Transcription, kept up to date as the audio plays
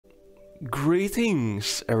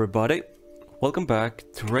Greetings, everybody. Welcome back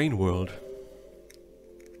to Rain World.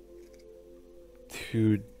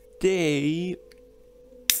 Today...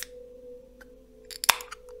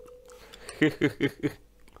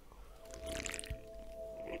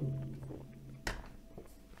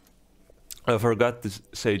 I forgot to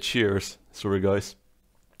say cheers. Sorry, guys.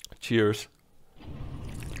 Cheers.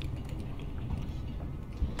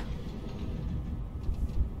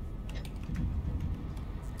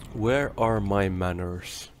 Where are my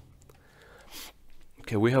manners?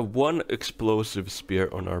 Okay, we have one explosive spear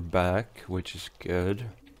on our back, which is good.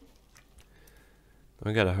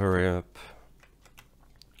 We gotta hurry up.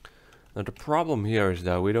 Now the problem here is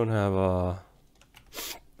that we don't have a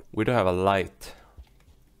light.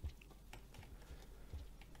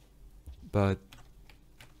 But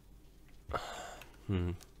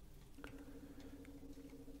do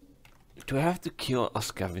I have to kill a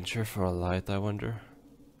scavenger for a light, I wonder?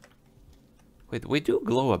 Wait, we do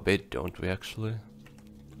glow a bit, don't we, actually?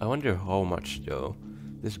 I wonder how much, though.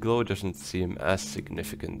 This glow doesn't seem as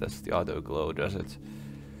significant as the other glow, does it?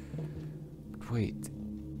 But wait.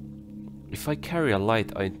 If I carry a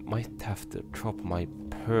light, I might have to drop my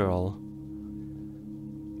pearl.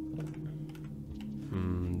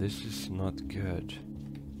 This is not good.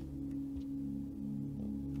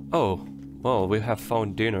 Oh, well, we have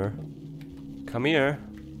found dinner. Come here.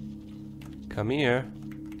 Come here.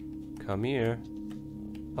 Come here.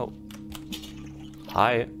 Oh.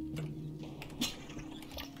 Hi.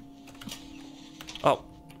 Oh.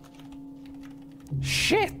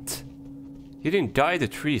 Shit! You didn't die to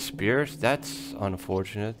 3 spears? That's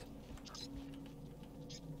unfortunate.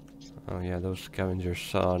 Oh yeah, those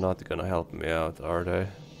scavengers are not gonna help me out, are they?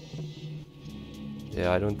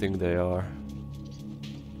 Yeah, I don't think they are.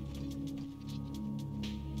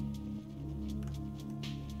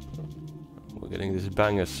 We're getting this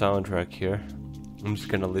banger soundtrack here. I'm just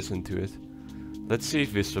gonna listen to it. Let's see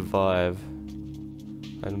if we survive.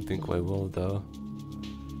 I don't think we will, though.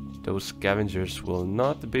 Those scavengers will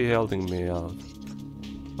not be helping me out.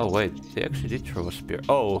 Oh wait, they actually did throw a spear.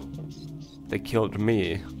 Oh! They killed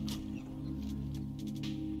me.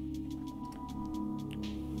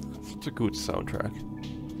 It's a good soundtrack.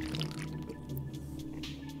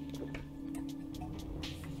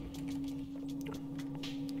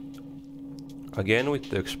 Again with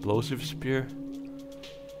the explosive spear.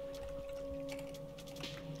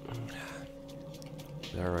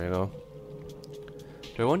 There we go.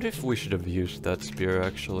 I wonder if we should have used that spear,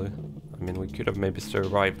 actually. I mean, we could have maybe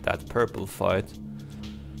survived that purple fight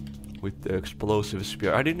with the explosive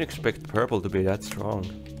spear. I didn't expect purple to be that strong.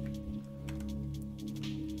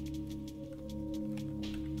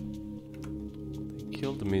 They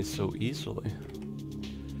killed me so easily.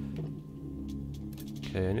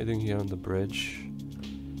 Okay, anything here on the bridge?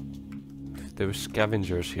 If there's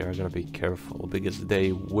scavengers here, I gotta be careful, because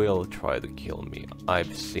they will try to kill me.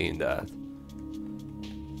 I've seen that.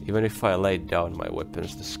 Even if I laid down my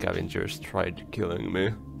weapons, the scavengers tried killing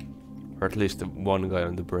me. Or at least the one guy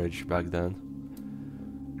on the bridge back then.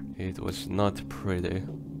 It was not pretty.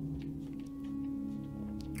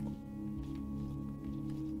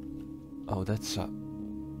 Oh, that's a...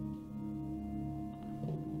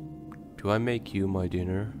 Do I make you my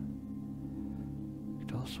dinner?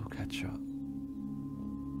 Could also catch up.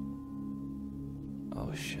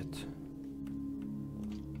 Oh shit.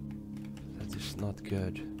 That is not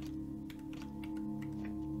good.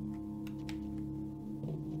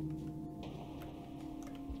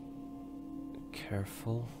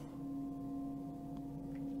 Careful.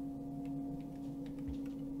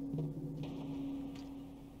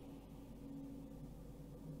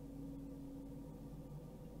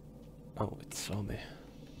 Oh, it saw me.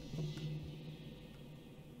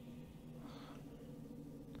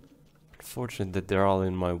 Unfortunate that they're all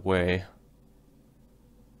in my way.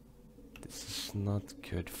 This is not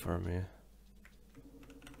good for me.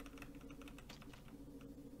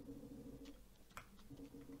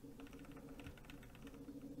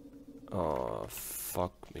 Oh,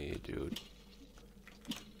 fuck me, dude.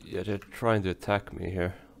 Yeah, they're trying to attack me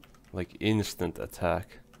here. Like, instant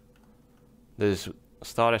attack. They just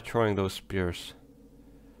started throwing those spears.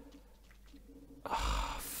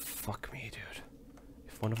 Ah, fuck me, dude.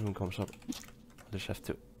 If one of them comes up, I just have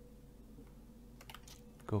to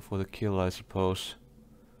go for the kill, I suppose.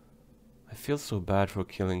 I feel so bad for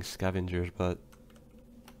killing scavengers, but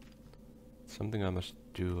it's something I must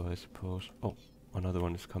do, I suppose. Oh, another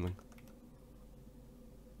one is coming.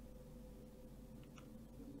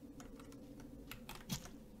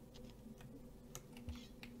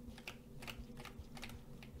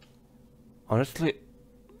 Honestly,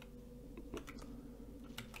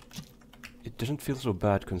 doesn't feel so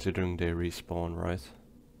bad considering they respawn, right?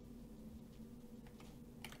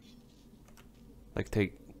 Like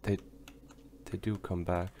they do come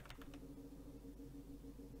back.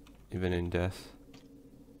 Even in death.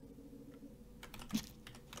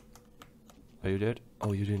 Are you dead?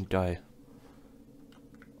 Oh, you didn't die.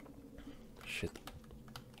 Shit.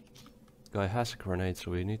 This guy has a grenade,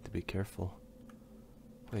 so we need to be careful.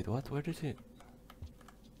 Wait, what? Where did he...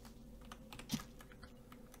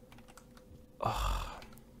 Ugh.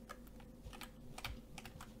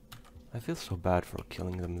 I feel so bad for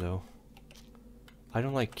killing them though. I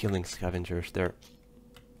don't like killing scavengers, they're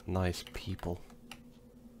nice people.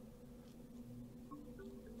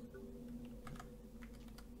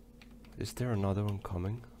 Is there another one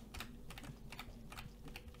coming?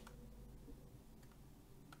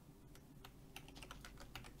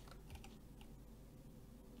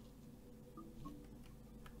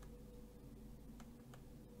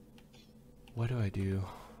 What do I do?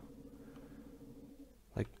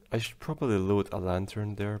 Like, I should probably loot a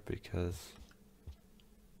lantern there because...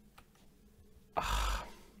 But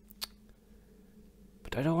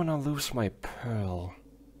I don't want to lose my pearl.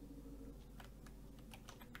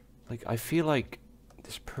 Like, I feel like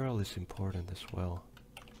this pearl is important as well.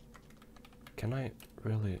 Can I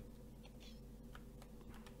really...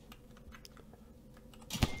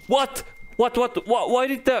 What? What? Why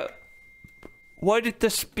did the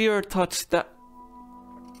spear touch that?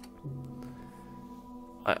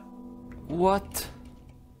 What?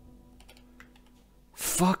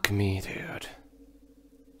 Fuck me, dude.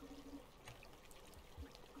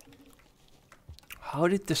 How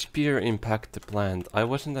did the spear impact the plant? I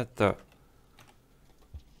wasn't at the...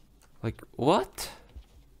 Like, what?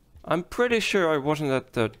 I'm pretty sure I wasn't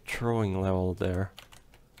at the throwing level there.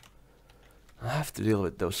 I have to deal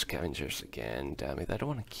with those scavengers again, damn it. I don't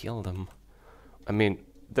want to kill them. I mean,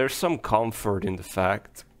 there's some comfort in the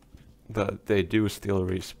fact that they do still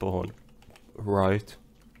respawn, right?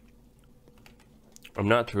 I'm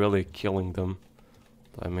not really killing them.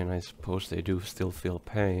 I mean, I suppose they do still feel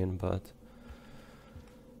pain, but...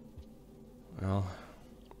 Well...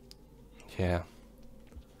 Yeah.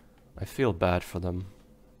 I feel bad for them,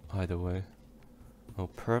 either way. Oh,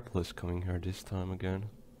 purple is coming here this time again.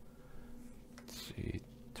 Let's see,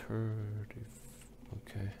 30...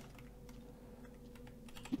 Okay.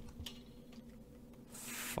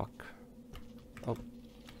 Fuck. Oh.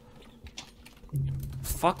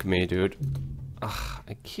 Fuck me, dude. Ugh,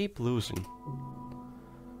 I keep losing.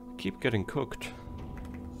 I keep getting cooked.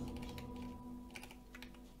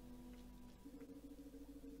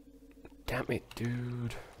 Damn it,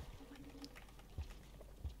 dude.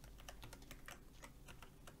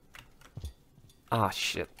 Ah,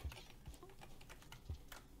 shit.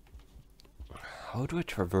 How do I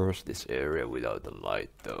traverse this area without the light,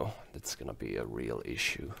 though? That's gonna be a real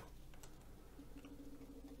issue.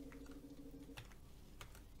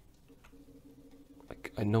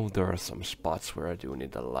 Like, I know there are some spots where I do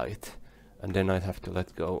need a light, and then I'd have to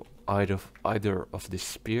let go either of the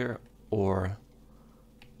spear or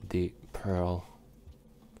the pearl.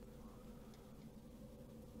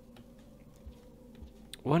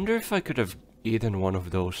 Wonder if I could have eaten one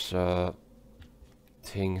of those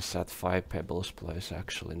things at 5 Pebbles place,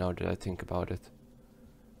 actually, now that I think about it.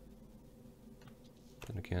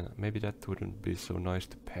 Then again, maybe that wouldn't be so nice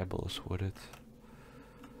to Pebbles, would it?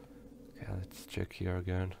 Okay, let's check here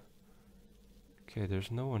again. Okay,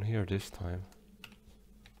 there's no one here this time.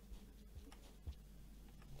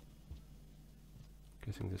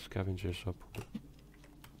 Guessing the scavengers up.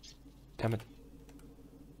 Damn it.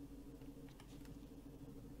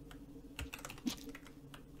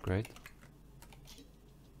 Great.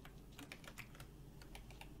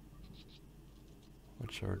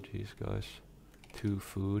 Which are these guys? 2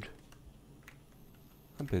 food.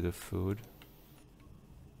 A bit of food.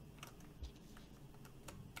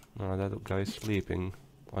 Oh, that guy's sleeping.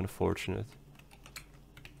 Unfortunate.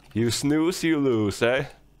 You snooze, you lose, eh?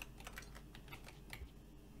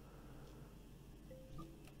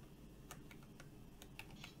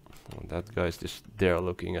 Oh, that guy's just there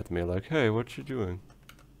looking at me like, hey, what you doing?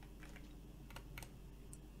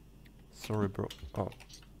 Sorry, bro. Oh.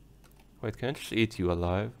 Wait, can I just eat you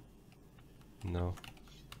alive? No.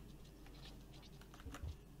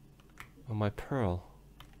 Oh, my pearl.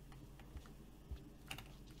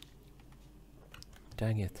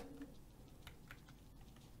 Dang it.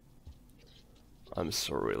 I'm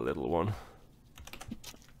sorry, little one.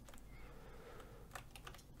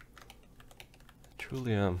 I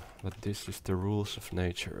truly am, but this is the rules of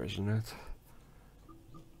nature, isn't it?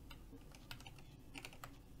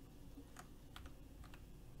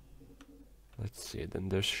 Let's see, then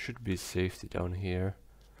there should be safety down here.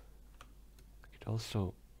 I could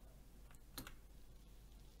also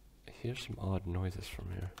hear some odd noises from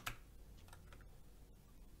here.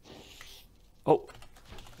 Oh!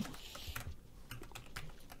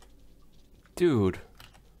 Dude!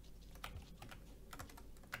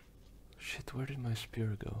 Shit, where did my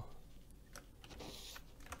spear go?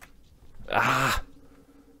 Ah!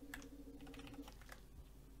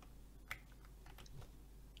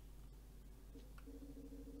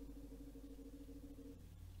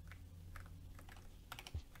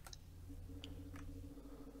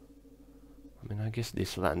 I mean, I guess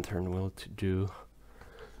this lantern will do.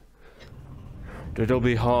 It'll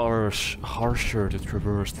be harsher to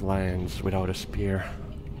traverse the lands without a spear.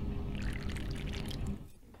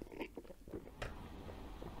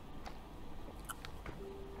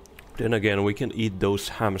 Then again, we can eat those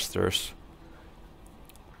hamsters.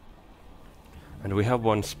 And we have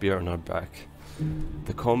one spear on our back.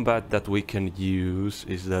 The combat that we can use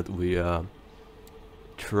is that we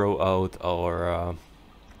throw out our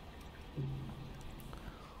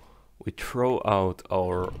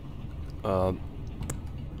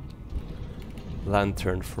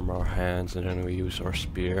lantern from our hands, and then we use our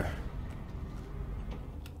spear.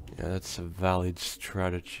 Yeah, that's a valid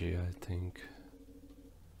strategy, I think.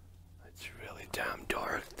 It's really damn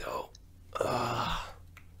dark, though. I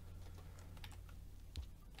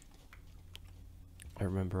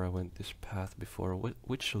remember I went this path before.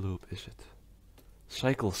 Which loop is it?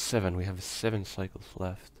 Cycle 7. We have 7 cycles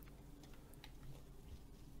left.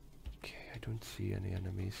 Okay, I don't see any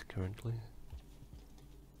enemies currently.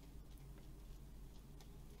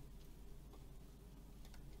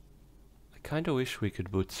 I kinda wish we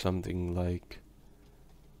could put something like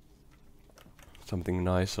something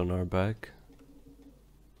nice on our back.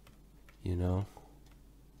 You know?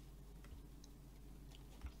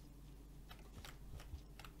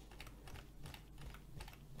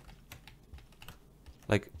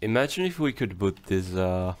 Like, imagine if we could put this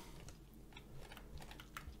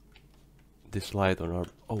this light on our...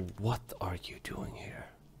 Oh, what are you doing here?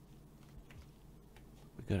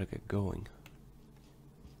 We gotta get going.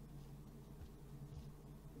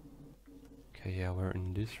 Okay, yeah, we're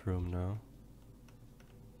in this room now.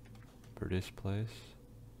 For this place.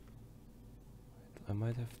 I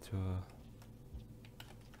might have to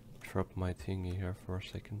drop my thingy here for a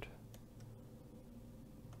second.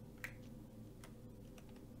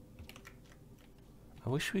 I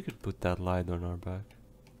wish we could put that light on our back.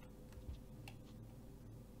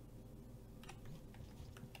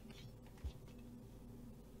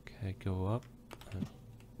 Okay, go up and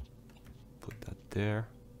put that there.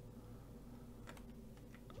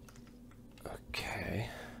 Okay.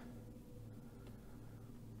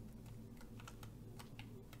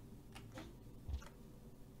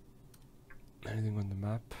 Anything on the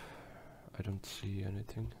map? I don't see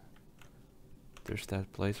anything. There's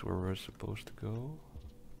that place where we're supposed to go.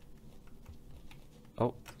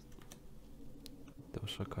 Oh.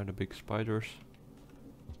 Those are kind of big spiders.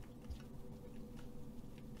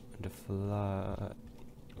 And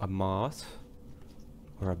a moth.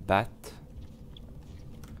 Or a bat.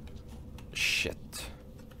 Shit.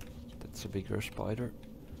 That's a bigger spider.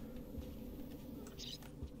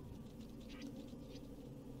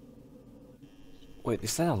 Wait,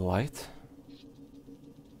 is that a light?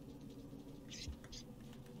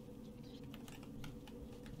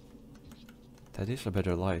 That is a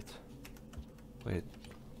better light. Wait.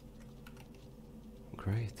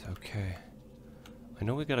 Great, okay. I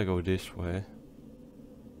know we gotta go this way.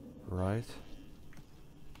 Right?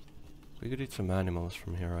 We could eat some animals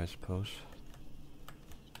from here, I suppose.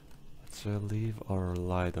 Let's leave our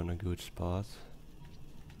light on a good spot.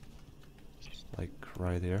 Like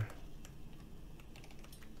right there.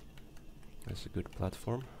 That's a good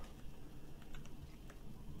platform.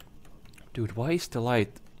 Dude, why is the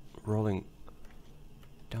light rolling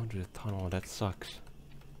down to the tunnel? That sucks.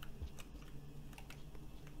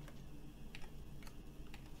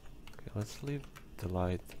 Okay, let's leave the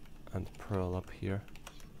light and pearl up here.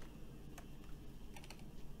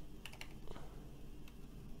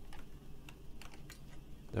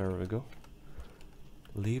 There we go.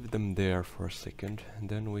 Leave them there for a second, and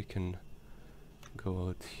then we can go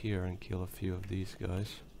out here and kill a few of these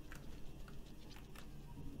guys.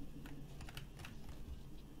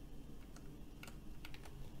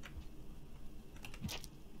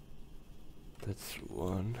 That's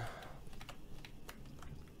one.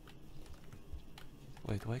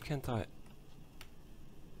 Wait, why can't I?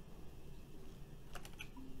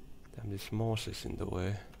 Damn, this moss is in the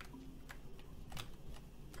way.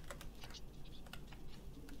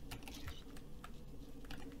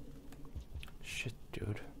 Shit.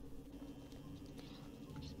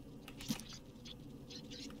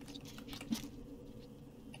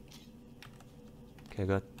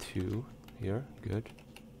 2 here, good.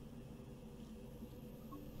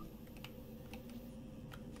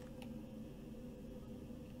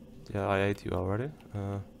 Yeah, I ate you already.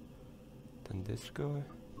 Then this guy.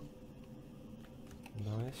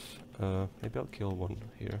 Nice. Maybe I'll kill one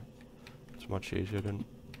here. It's much easier than...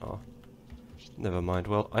 Oh. Never mind.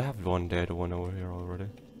 Well, I have one dead one over here already.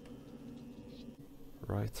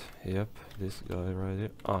 Right, yep, this guy right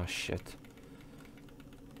here. Oh shit.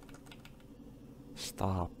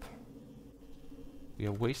 Stop. We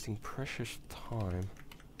are wasting precious time.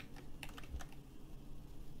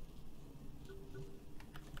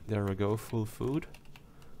 There we go, full food.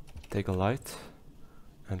 Take a light.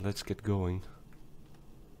 And let's get going.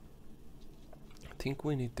 I think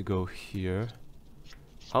we need to go here.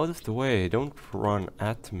 Out of the way, don't run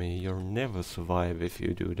at me. You'll never survive if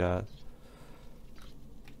you do that.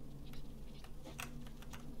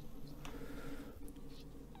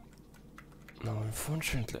 No,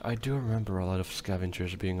 unfortunately, I do remember a lot of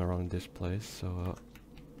scavengers being around this place, so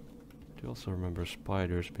I do also remember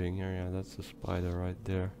spiders being here. Yeah, that's a spider right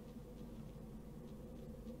there.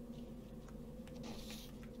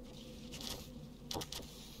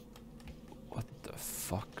 What the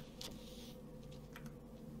fuck?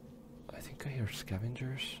 I think I hear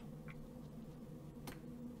scavengers.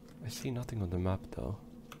 I see nothing on the map though.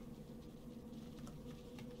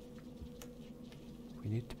 We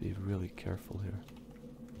need to be really careful here.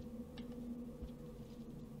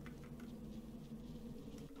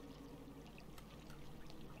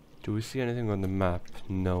 Do we see anything on the map?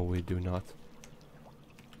 No, we do not.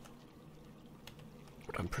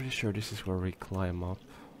 But I'm pretty sure this is where we climb up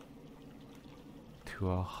to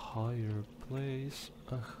a higher place.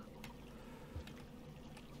 Ugh.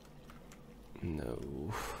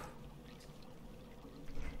 No.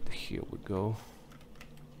 Here we go.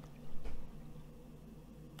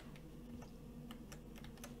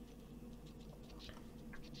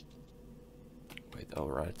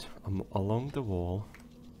 Alright, I'm along the wall.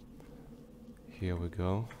 Here we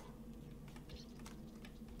go.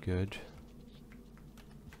 Good.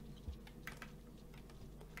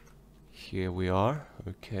 Here we are.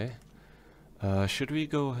 Okay. Should we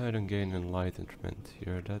go ahead and gain enlightenment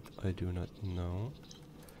here? That I do not know.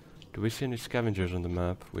 Do we see any scavengers on the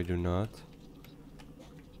map? We do not.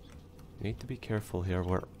 Need to be careful here.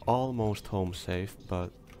 We're almost home safe,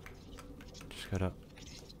 but just gotta...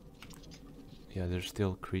 Yeah, there's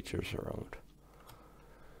still creatures around.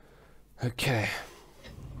 Okay.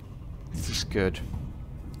 This is good.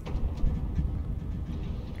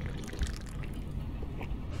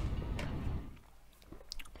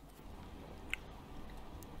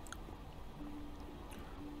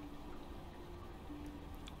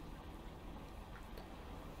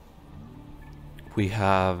 We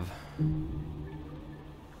have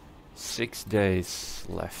 6 days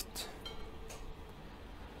left.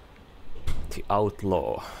 The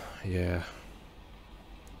outlaw, yeah.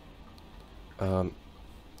 Now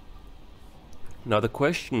the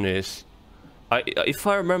question is, if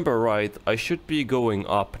I remember right, I should be going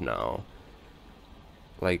up now,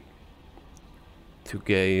 like to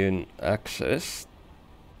gain access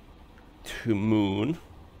to Moon,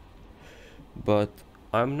 but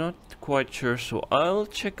I'm not quite sure, so I'll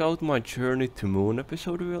check out my Journey to Moon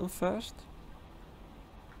episode real fast.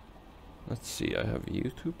 Let's see, I have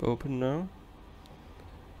YouTube open now.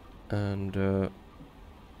 And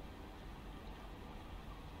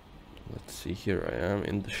let's see, here I am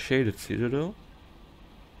in the Shaded Citadel.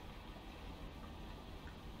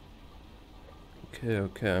 Okay,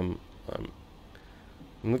 I'm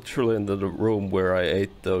literally in the room where I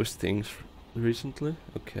ate those things recently.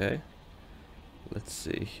 Okay, let's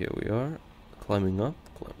see, here we are, climbing up.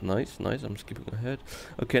 Nice, I'm skipping ahead.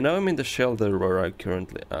 Okay, now I'm in the shelter where I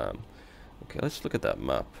currently am. Okay, let's look at that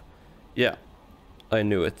map. Yeah, I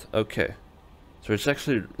knew it. Okay, so it's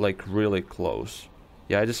actually like really close.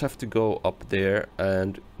 Yeah, I just have to go up there,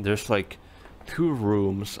 and there's like 2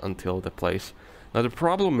 rooms until the place. Now the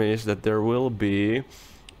problem is that there will be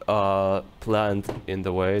a plant in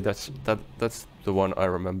the way. That's the one I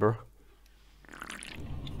remember.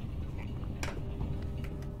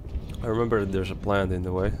 I remember that there's a plant in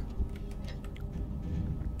the way.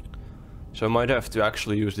 So I might have to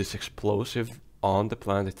actually use this explosive on the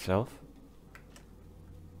plant itself.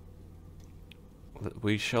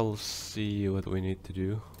 We shall see what we need to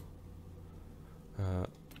do.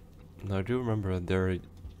 Now I do remember that there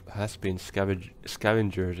has been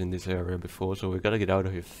scavengers in this area before, so we gotta get out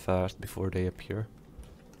of here fast before they appear.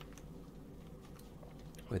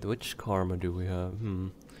 Wait, which karma do we have?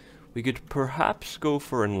 We could perhaps go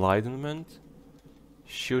for enlightenment.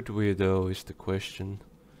 Should we though, is the question.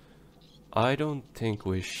 I don't think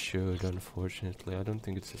we should, unfortunately. I don't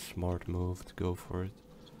think it's a smart move to go for it.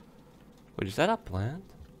 Wait, is that a plant?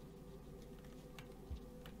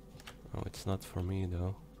 Oh, it's not for me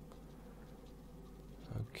though.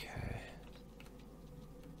 Okay.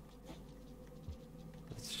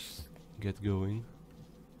 Let's just get going.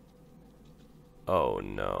 Oh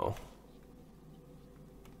no.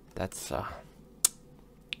 That's a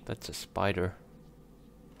spider.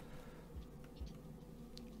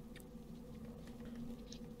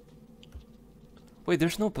 Wait,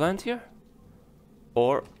 there's no plant here?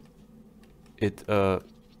 Or it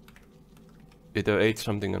ate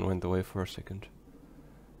something and went away for a second.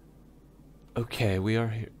 Okay, we are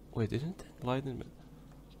here. Wait, isn't it enlightenment?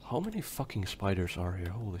 How many fucking spiders are here?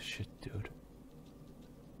 Holy shit, dude.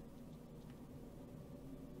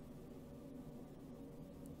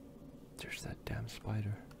 There's that damn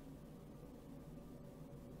spider.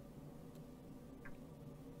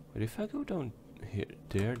 But if I go down here,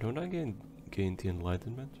 there, don't I gain the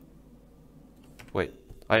enlightenment? Wait,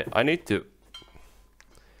 I need to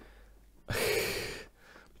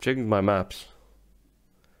checking my maps.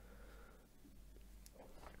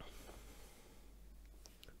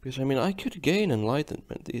 Because I mean, I could gain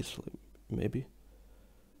enlightenment easily, maybe.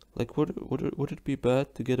 Like, would it be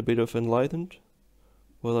bad to get a bit of enlightened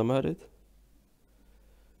while I'm at it?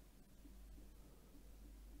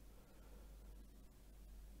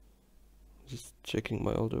 Just checking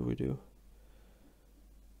my older video.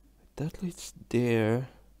 That leads there.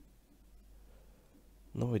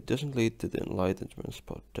 No, it doesn't lead to the enlightenment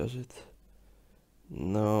spot, does it?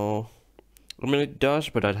 No. I mean, it does,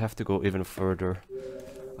 but I'd have to go even further.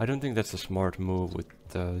 I don't think that's a smart move with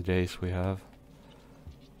the days we have.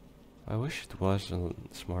 I wish it was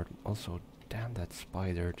smart. Also, damn that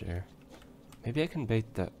spider there. Maybe I can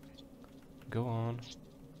bait that. Go on.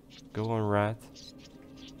 Go on, rat.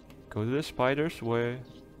 Go to the spider's way.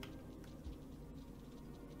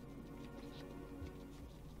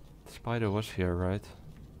 The spider was here, right?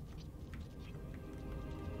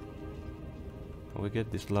 We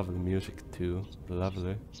get this lovely music too.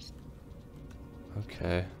 Lovely.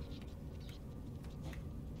 Okay.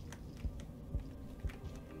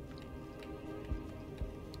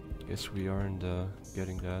 Guess we aren't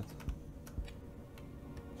getting that.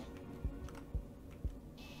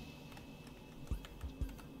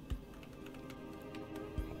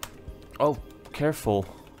 Oh, careful.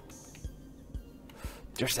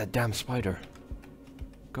 There's that damn spider.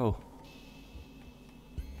 Go.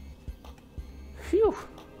 Phew.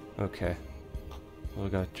 Okay. We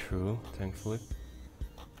got through, thankfully.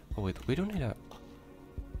 Oh wait, we don't need a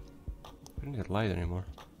light anymore.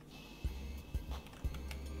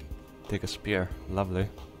 Take a spear, lovely.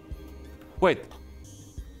 Wait!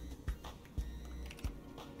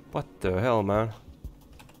 What the hell, man?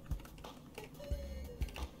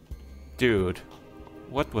 Dude,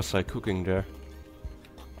 what was I cooking there?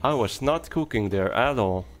 I was not cooking there at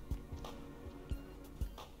all.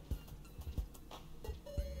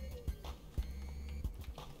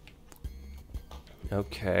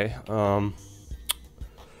 Okay,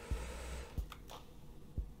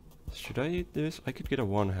 should I eat this? I could get a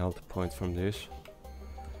 1 health point from this.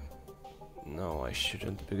 No, I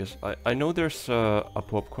shouldn't, because I know there's a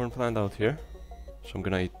popcorn plant out here. So I'm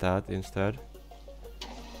gonna eat that instead.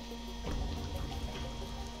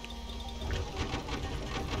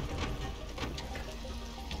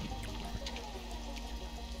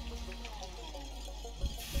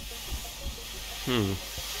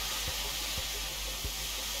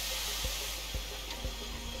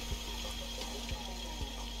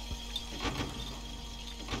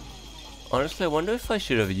 Honestly, I wonder if I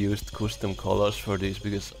should have used custom colors for these,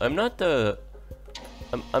 because I'm not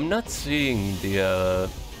I'm not seeing the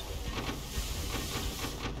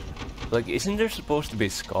like, isn't there supposed to be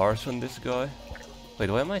scars on this guy? Wait,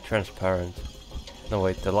 why am I transparent? No,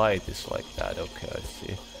 wait, the light is like that. Okay, I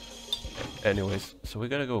see. Anyways, so we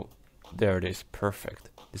gotta go. There it is, perfect.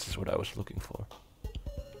 This is what I was looking for.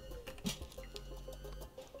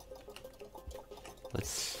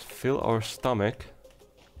 Let's fill our stomach.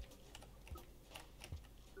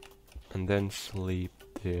 And then sleep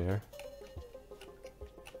there.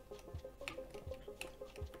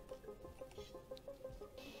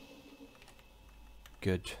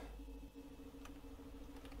 Good.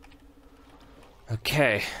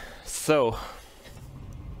 Okay, so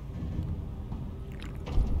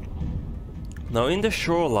now in the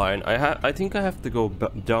shoreline, I think I have to go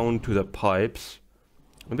down to the pipes.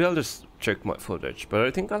 Maybe I'll just check my footage, but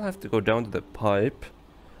I think I'll have to go down to the pipe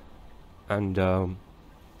and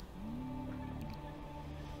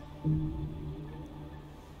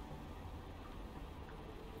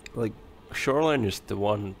like Shoreline is the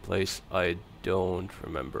one place I don't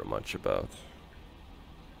remember much about.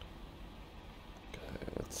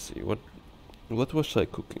 Okay, let's see, what was I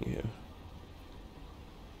cooking here?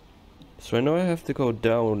 So I know I have to go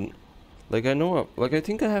down, like I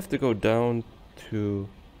think I have to go down to...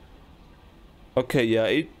 Okay,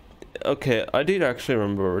 yeah, okay, I did actually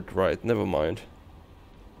remember it right, never mind.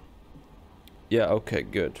 Yeah, okay,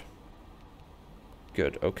 good.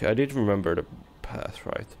 Good, okay, I did remember the path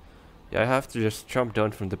right. Yeah, I have to just jump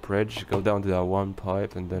down from the bridge, go down to that one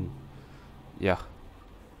pipe, and then... Yeah.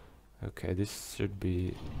 Okay, this should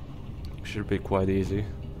be quite easy.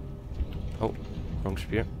 Oh, wrong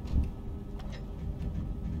spear.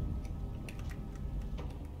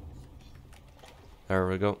 There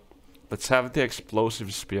we go. Let's have the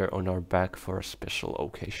explosive spear on our back for a special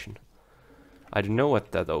occasion. I don't know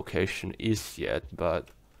what that occasion is yet, but...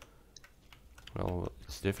 Well,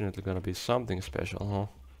 it's definitely gonna be something special, huh?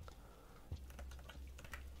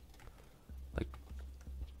 Like...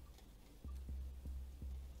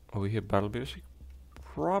 Oh, we hear battle music?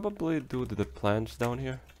 Probably due to the plants down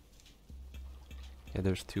here. Yeah,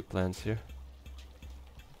 there's 2 plants here.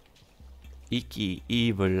 Icky,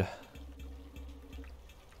 evil.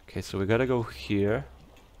 Okay, so we gotta go here.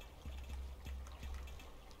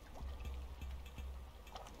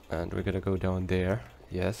 And we gotta go down there,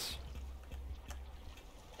 yes.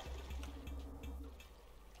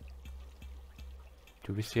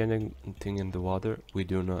 Do we see anything in the water? We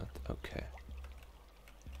do not, okay.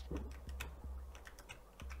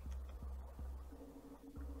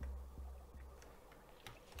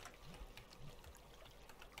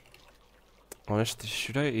 Honestly,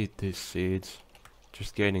 should I eat these seeds?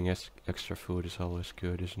 Just gaining extra food is always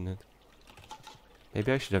good, isn't it?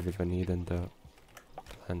 Maybe I should have even eaten the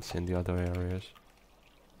plants in the other areas.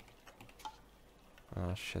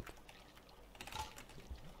 Ah, shit.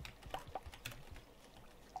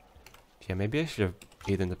 Yeah, maybe I should have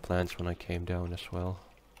eaten the plants when I came down as well.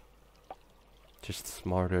 Just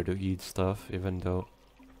smarter to eat stuff, even though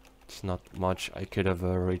it's not much. I could have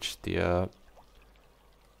reached the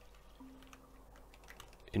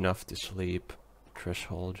enough to sleep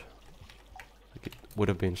threshold. Like it would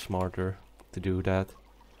have been smarter to do that.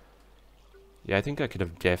 Yeah, I think I could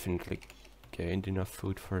have definitely gained enough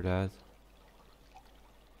food for that.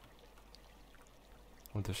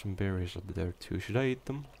 Oh, there's some berries up there too. Should I eat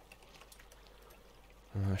them?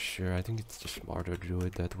 Sure, I think it's just smarter to do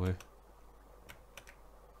it that way.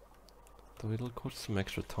 Though it'll cost some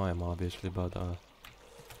extra time, obviously, but I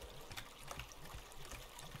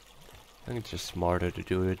think it's just smarter to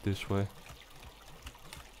do it this way.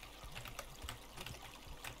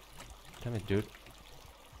 Damn it, dude.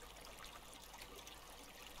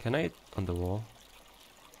 Can I eat on the wall?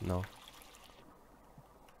 No.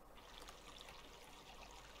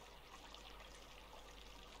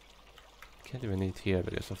 Can't even eat here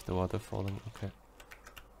because of the water falling. Okay.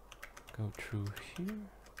 Go through here.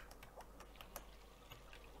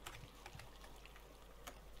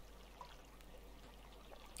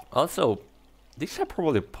 Also, these are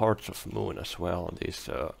probably parts of moon as well, these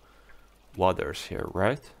waters here,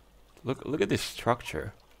 right? Look at this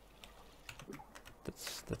structure.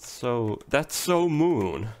 That's so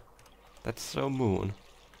moon. That's so moon.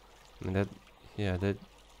 I mean that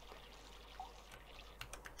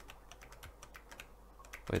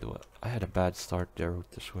Wait, what? I had a bad start there with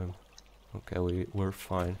the swim. Okay, we're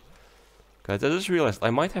fine. Guys, I just realized I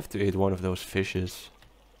might have to eat one of those fishes.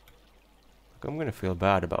 Like, I'm gonna feel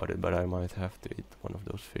bad about it, but I might have to eat one of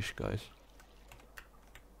those fish, guys.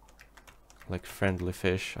 Like friendly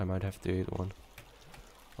fish, I might have to eat one.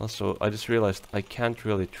 Also, I just realized I can't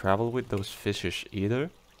really travel with those fishes either.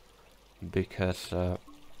 Because, oh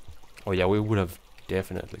yeah, we would have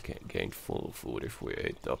definitely gained full food if we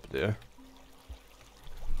ate up there.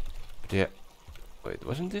 But yeah, wait,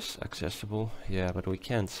 wasn't this accessible? Yeah, but we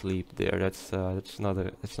can't sleep there. That's not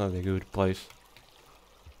a good place.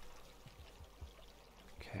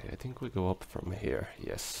 Okay, I think we go up from here.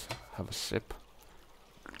 Yes, have a sip.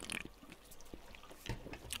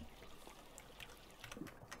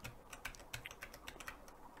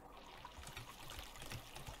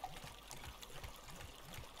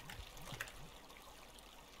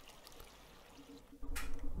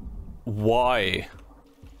 Why?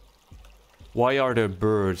 Why are there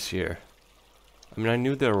birds here? I mean, I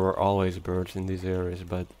knew there were always birds in these areas,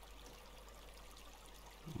 but...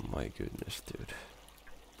 My goodness, dude.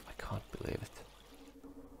 I can't believe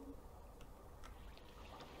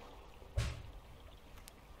it.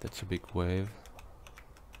 That's a big wave.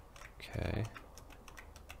 Okay.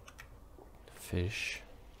 Fish.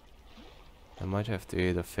 I might have to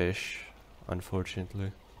eat a fish,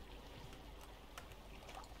 unfortunately.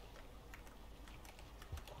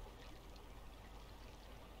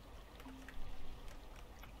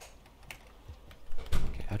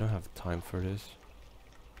 don't have time for this.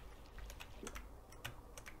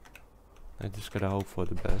 I just gotta hope for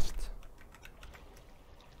the best.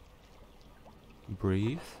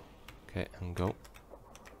 Breathe. Okay, and go.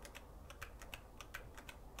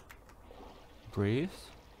 Breathe.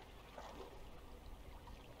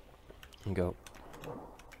 And go.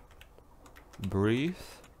 Breathe.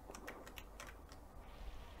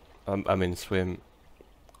 I mean swim.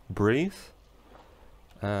 Breathe.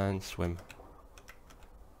 And swim.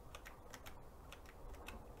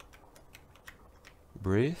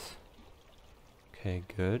 Breathe. Okay,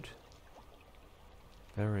 good.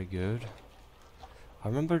 Very good. I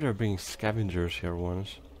remember there being scavengers here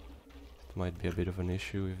once. It might be a bit of an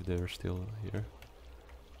issue if they're still here.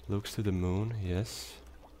 Looks to the moon, yes.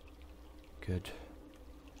 Good.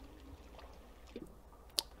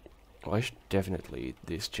 Oh, I should definitely eat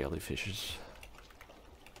these jellyfishes.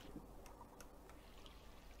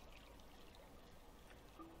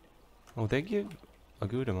 Oh, they give a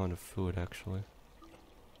good amount of food actually.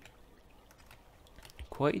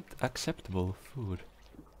 Quite acceptable food.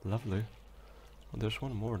 Lovely. Oh, there's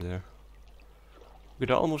one more there. We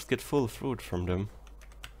could almost get full fruit from them.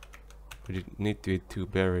 We need to eat 2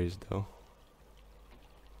 berries though.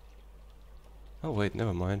 Oh wait,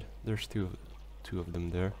 never mind. There's two of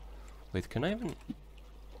them there. Wait, can I even...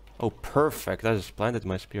 Oh, perfect! I just planted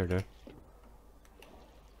my spear there.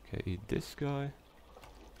 Okay, eat this guy.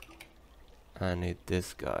 And eat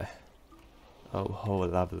this guy. Oh, oh,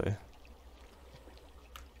 lovely.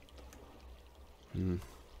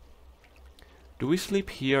 Do we sleep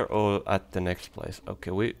here or at the next place?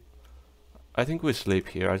 Okay, I think we sleep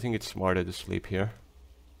here. I think it's smarter to sleep here.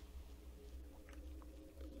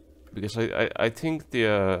 Because I think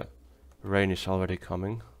the rain is already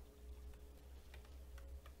coming.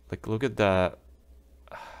 Like, look at that.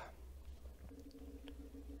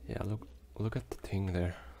 Yeah, look at the thing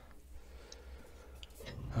there.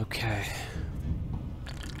 Okay.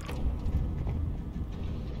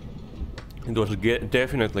 It was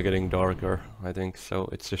definitely getting darker, I think, so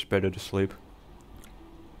it's just better to sleep.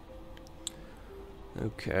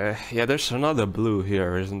 Okay, yeah, there's another blue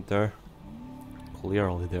here, isn't there?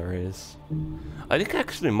 Clearly there is. I think I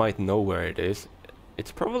actually might know where it is.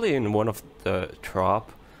 It's probably in one of the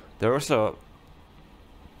trap. There was a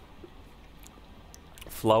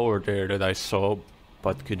flower there that I saw,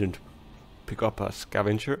 but couldn't pick up a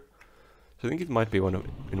scavenger. So I think it might be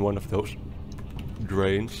in one of those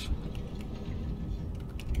drains.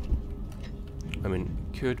 I mean,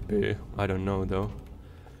 could be. I don't know though.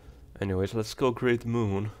 Anyways, let's go Great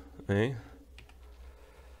Moon, eh?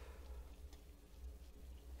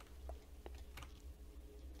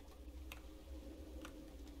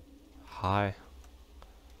 Hi.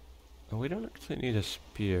 Oh, we don't actually need a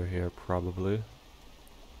spear here, probably.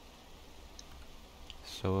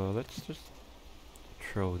 So let's just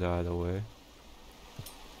throw that away.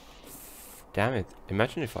 Damn it!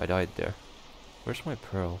 Imagine if I died there. Where's my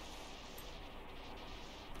pearl?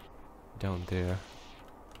 Down there.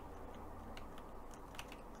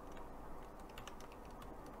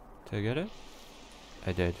 Did I get it?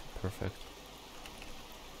 I did. Perfect.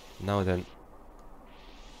 Now then,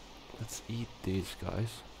 let's eat these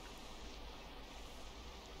guys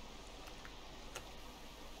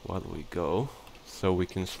while we go, so we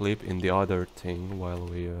can sleep in the other thing while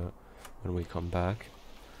we when we come back.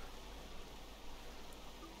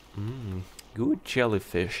 Good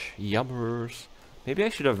jellyfish, yummers. Maybe I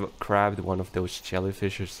should have grabbed one of those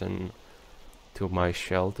jellyfishes and to my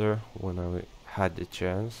shelter when I had the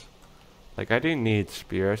chance. Like, I didn't need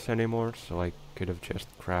spears anymore, so I could have just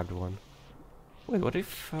grabbed one. Wait, what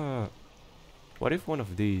if one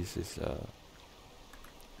of these is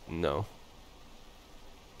no.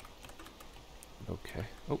 Okay.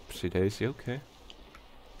 Oopsie daisy, okay.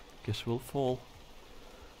 Guess we'll fall.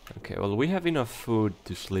 Okay, well, we have enough food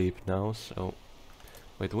to sleep now, so...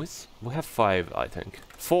 Wait, we have 5, I think.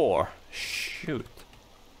 4! Shoot!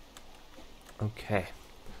 Okay.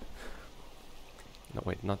 No,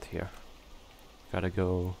 wait, not here. Gotta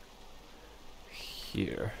go...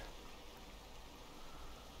 here.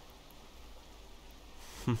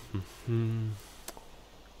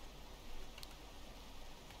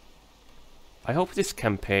 I hope this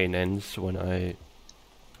campaign ends when I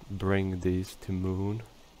bring these to Moon.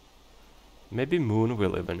 Maybe Moon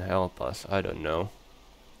will even help us, I don't know.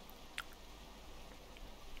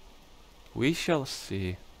 We shall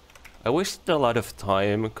see. I wasted a lot of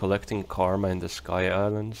time collecting karma in the Sky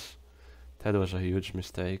Islands. That was a huge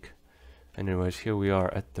mistake. Anyways, here we are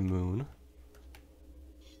at the Moon.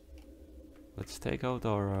 Let's take out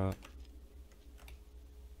our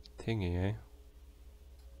thingy, eh?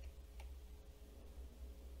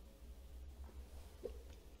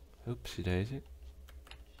 Oopsie daisy.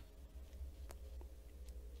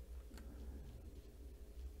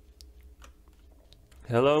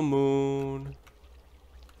 Hello, Moon.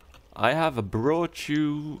 I have brought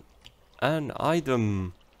you an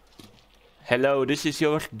item. Hello, this is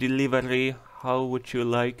your delivery. How would you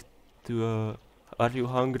like to, are you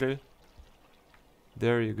hungry?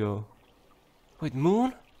 There you go. Wait,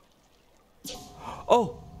 Moon?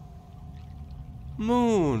 Oh!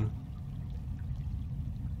 Moon!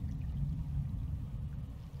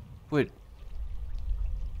 Wait.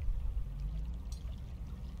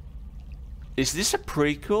 Is this a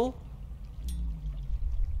prequel?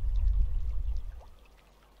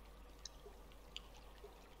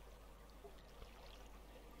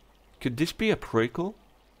 Could this be a prequel?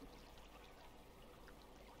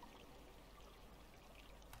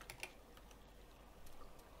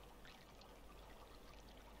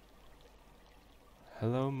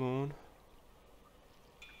 Hello, Moon.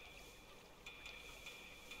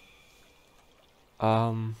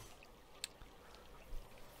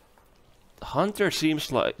 Hunter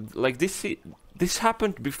seems like this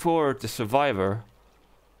happened before the survivor.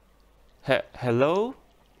 Hello?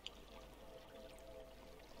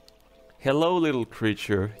 Hello, little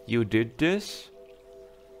creature. You did this?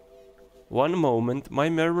 One moment, my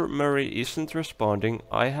memory isn't responding.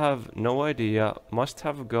 I have no idea. Must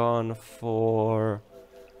have gone for...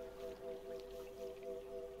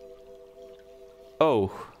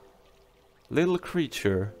 Oh. Little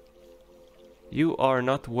creature. You are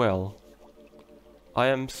not well. I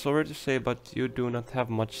am sorry to say, but you do not have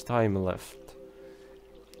much time left.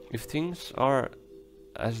 If things are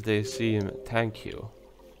as they seem, thank you.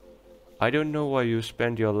 I don't know why you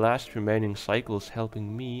spend your last remaining cycles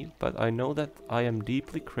helping me, but I know that I am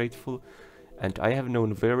deeply grateful, and I have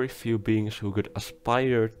known very few beings who could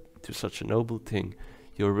aspire to such a noble thing.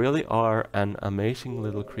 You really are an amazing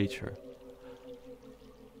little creature.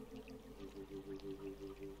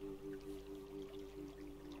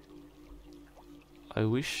 I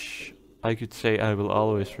wish I could say I will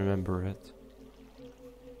always remember it.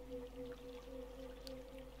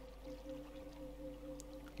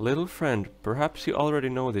 Little friend, perhaps you already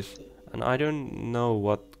know this, and I don't know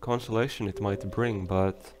what consolation it might bring,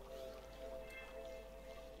 but...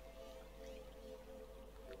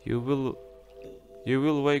 You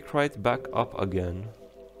will wake right back up again.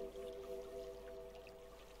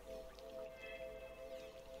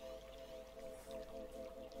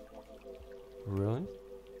 Really?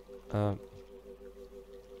 Can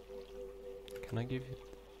I give you...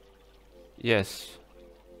 Yes.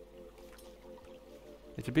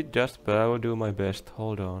 It's a bit dust, but I will do my best.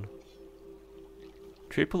 Hold on.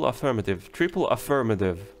 Triple affirmative. Triple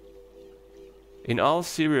affirmative. In all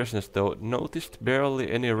seriousness though, noticed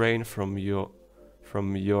barely any rain from your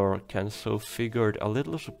can, so figured a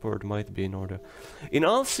little support might be in order. In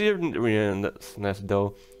all seriousness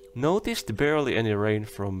though, noticed barely any rain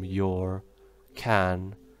from your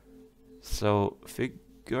can, so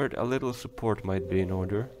figured a little support might be in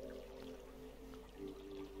order.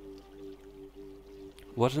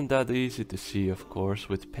 Wasn't that easy to see, of course,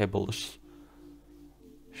 with pebbles.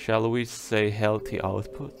 Shall we say healthy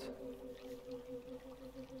output?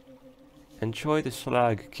 Enjoy the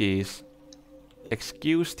slag keys.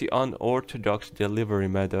 Excuse the unorthodox delivery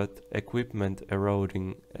method, equipment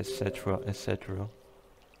eroding, etc., etc.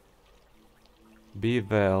 Be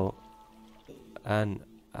well, and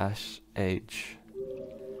SH.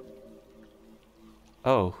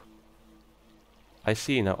 Oh. I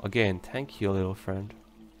see now. Again, thank you, little friend.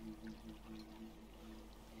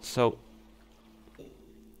 So...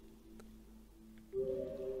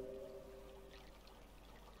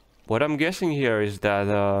 What I'm guessing here is that,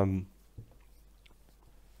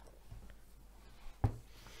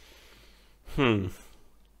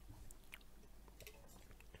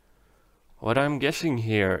 What I'm guessing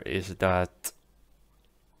here is that...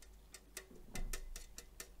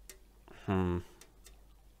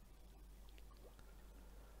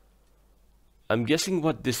 I'm guessing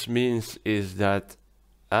what this means is that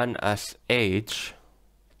NSH,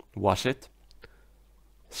 was it,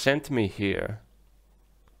 sent me here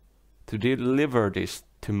to deliver this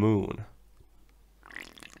to Moon.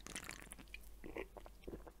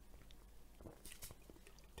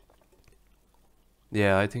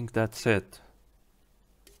 Yeah, I think that's it.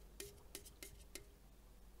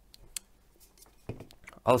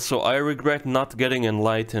 Also, I regret not getting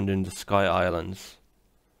enlightened in the Sky Islands.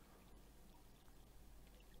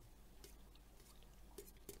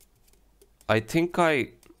 I think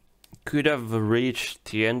I could have reached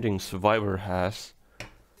the ending Survivor has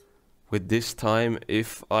with this time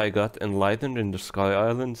if I got enlightened in the Sky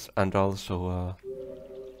Islands and also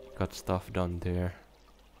got stuff done there.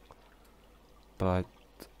 But,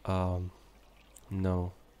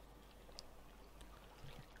 no.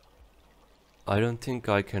 I don't think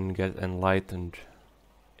I can get enlightened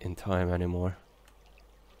in time anymore.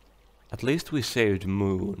 At least we saved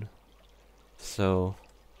Moon. So...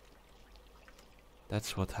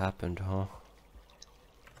 that's what happened, huh?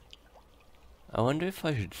 I wonder if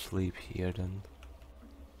I should sleep here then.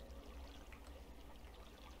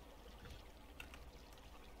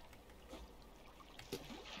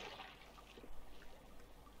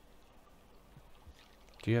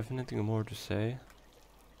 Do you have anything more to say?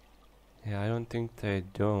 Yeah, I don't think they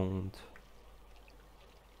don't.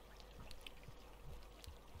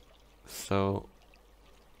 So...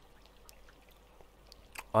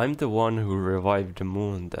 I'm the one who revived the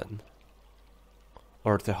moon then.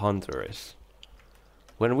 Or the hunter is.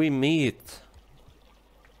 When we meet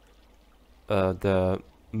the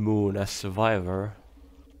moon as survivor,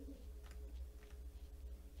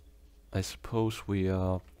 I suppose we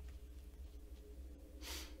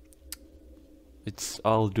it's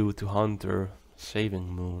all due to Hunter saving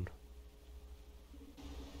Moon.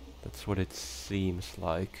 That's what it seems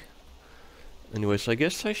like. Anyways, I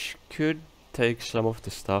guess I could take some of the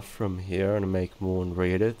stuff from here and make Moon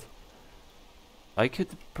read it. I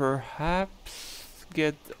could perhaps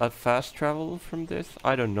get a fast travel from this.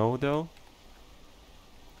 I don't know though.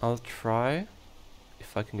 I'll try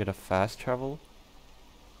if I can get a fast travel.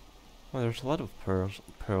 Oh, there's a lot of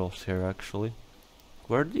pearls here actually.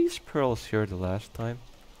 Were these pearls here the last time?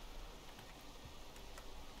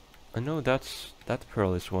 I know that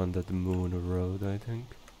pearl is one that the moon rode, I think.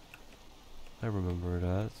 I remember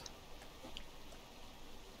that.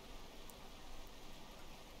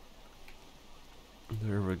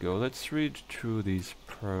 There we go. Let's read through these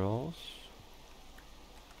pearls.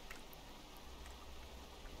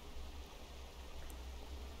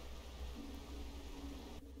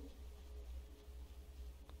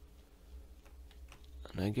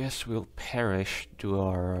 And I guess we'll perish to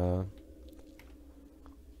our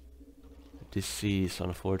disease,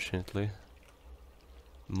 unfortunately.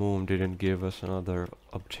 Moon didn't give us another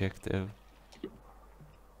objective.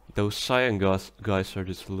 Those cyan guys are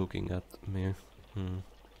just looking at me.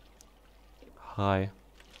 Hi.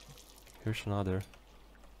 Here's another.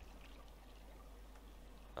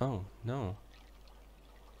 Oh, no.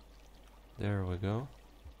 There we go.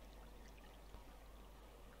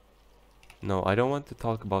 No, I don't want to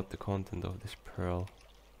talk about the content of this pearl.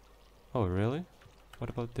 Oh, really? What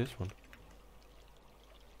about this one?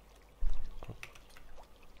 Oh.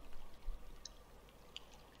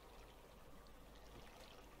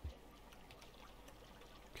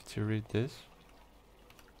 Could you read this?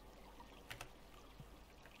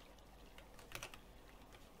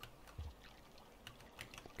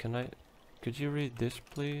 Could you read this,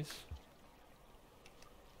 please?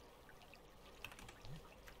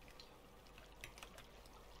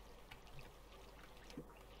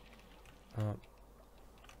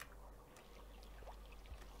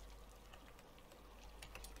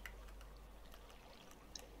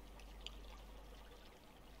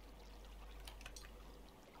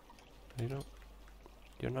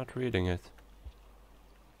 You're not reading it.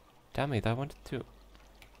 Damn it, I wanted to.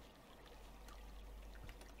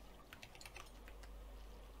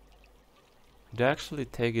 Did I actually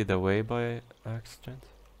take it away by accident?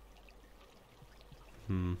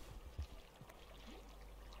 Well,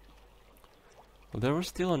 there was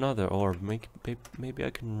still another orb. Maybe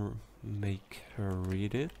I can make her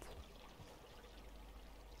read it?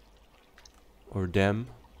 Or them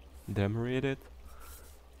read it?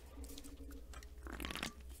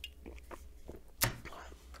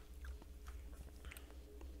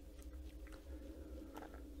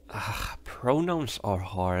 Pronouns are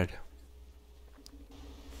hard.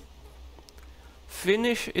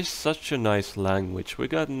 Finnish is such a nice language. We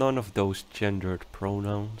got none of those gendered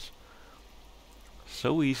pronouns.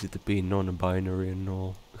 So easy to be non-binary and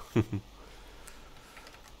all.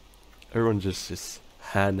 Everyone just is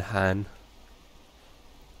han.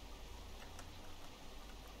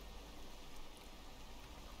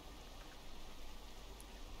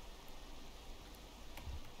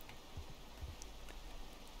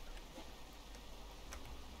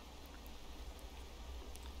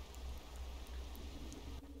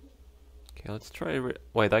 Okay, let's try.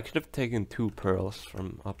 Wait, I could have taken 2 pearls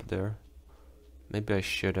from up there. Maybe I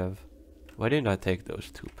should have. Why didn't I take those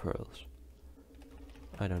 2 pearls?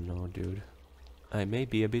 I don't know, dude. I may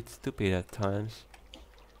be a bit stupid at times.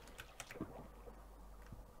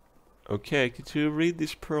 Okay, could you read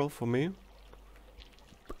this pearl for me?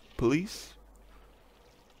 Please?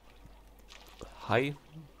 Hi.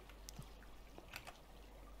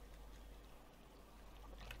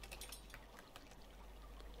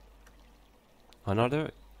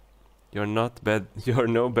 Another? You're not bad. You're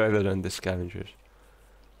no better than the scavengers.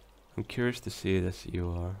 I'm curious to see it as you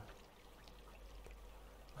are.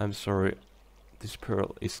 I'm sorry. This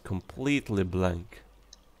pearl is completely blank.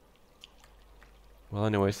 Well,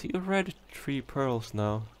 anyways, you read 3 pearls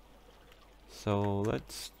now. So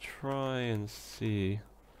let's try and see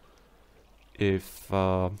if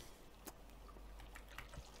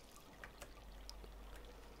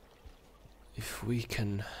we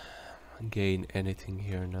can gain anything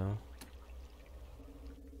here now.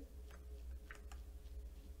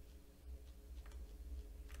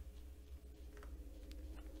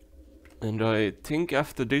 And I think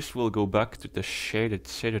after this we'll go back to the shaded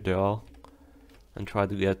citadel and try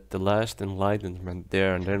to get the last enlightenment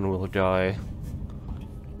there, and then we'll die.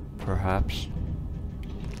 Perhaps.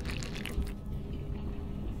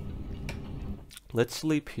 Let's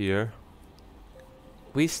sleep here.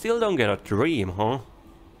 We still don't get a dream, huh?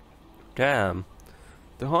 Damn.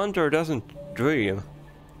 The hunter doesn't dream.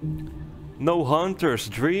 No hunters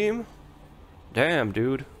dream? Damn,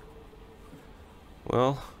 dude.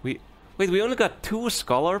 Well, wait, we only got 2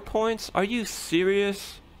 scholar points? Are you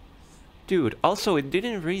serious? Dude, also it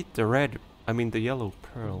didn't read the yellow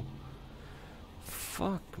pearl.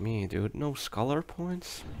 Fuck me, dude. No scholar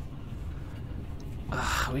points?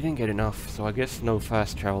 We didn't get enough, so I guess no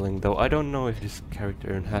fast traveling, though I don't know if this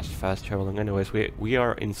character has fast traveling. Anyways, we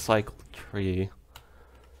are in cycle 3.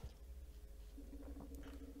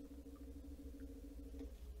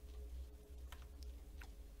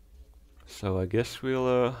 So I guess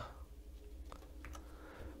we'll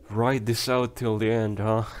ride this out till the end,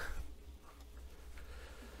 huh?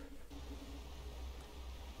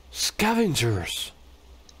 Scavengers!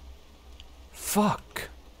 Fuck!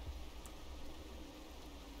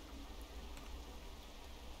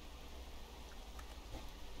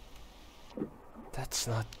 That's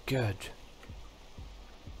not good.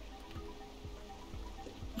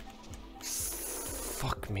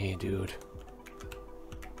 Fuck me, dude.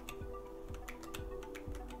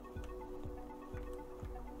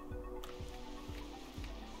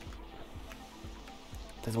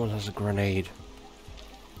 That one has a grenade.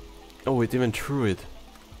 Oh, it even threw it.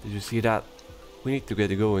 Did you see that? We need to get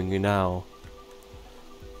going now.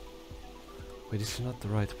 Wait, this is not the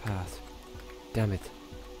right path. Damn it.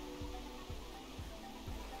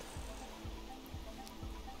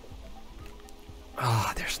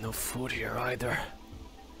 Ah, there's no food here either.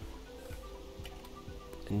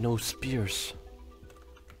 And no spears.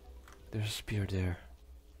 There's a spear there.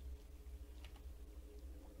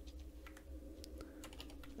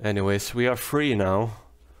 Anyways, we are free now.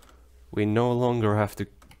 We no longer have to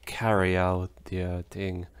carry out the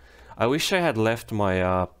thing. I wish I had left my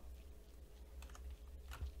I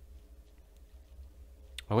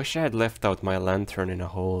wish I had left out my lantern in a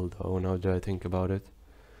hole, though, now that I think about it.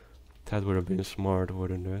 That would have been smart,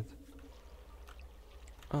 wouldn't it?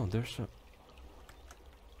 Oh, there's a...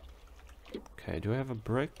 Okay, do I have a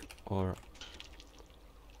brick, or...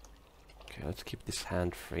 Okay, let's keep this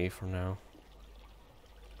hand free for now.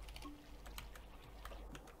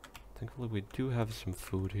 Thankfully we do have some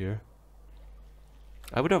food here.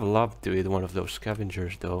 I would have loved to eat one of those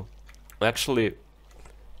scavengers, though. Actually,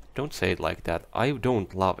 don't say it like that. I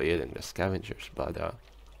don't love eating the scavengers, but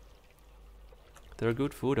they're a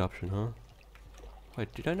good food option, huh?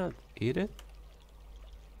 Wait, did I not eat it?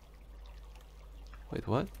 Wait,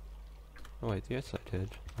 what? Oh wait, yes I did.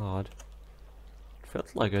 Odd. It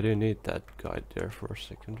felt like I didn't eat that guy there for a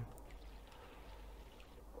second.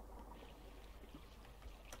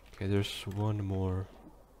 Okay, there's one more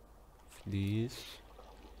of these.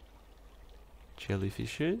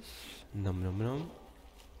 Jellyfishes. Nom nom nom.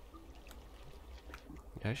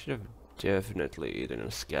 I should have definitely eaten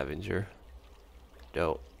a scavenger.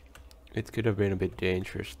 Though, it could have been a bit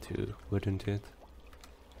dangerous too, wouldn't it?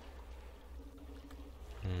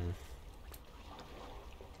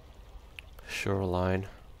 Shoreline.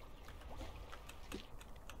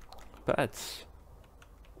 Bats.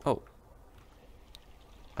 Oh.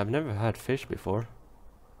 I've never had fish before.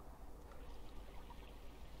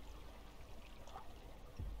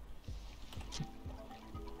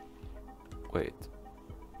 Wait.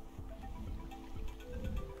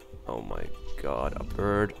 Oh my god, a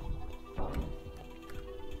bird.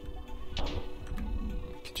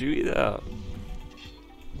 Could you eat that?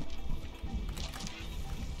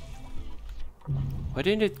 Why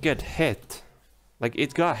didn't it get hit? Like,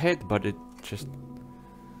 it got hit, but it just...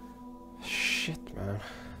 Shit, man.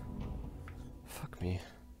 Fuck me.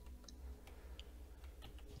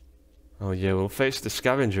 Oh yeah, we'll face the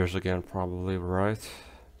scavengers again, probably, right?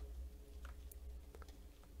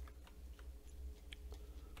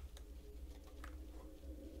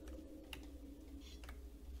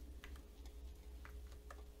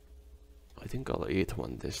 hit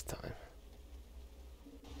one this time.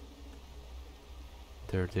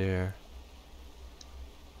 They're there.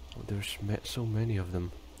 Oh, there's so many of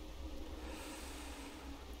them.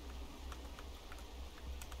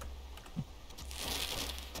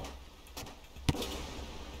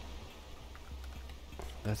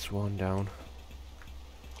 That's one down.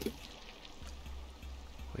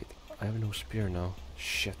 Wait, I have no spear now.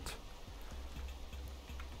 Shit.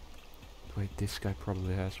 Wait, this guy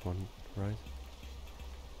probably has one, right?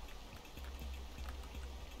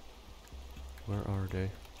 Where are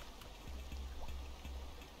they?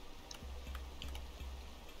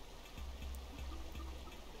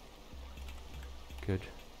 Good.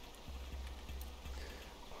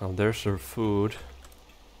 Well, there's our food.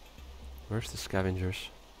 Where's the scavengers?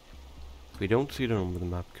 We don't see them on the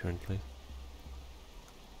map currently.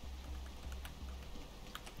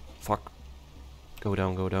 Fuck. Go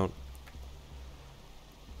down, go down.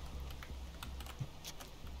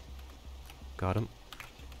 Got him.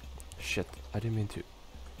 Shit, I didn't mean to.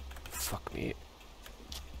 Fuck me.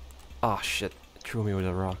 Ah, shit. It threw me with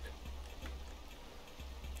a rock.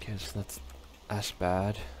 Guess that's as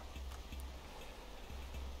bad.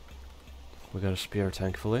 We got a spear,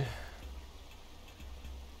 thankfully.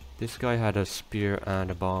 This guy had a spear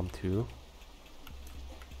and a bomb too.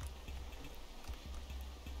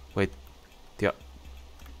 Wait, yeah,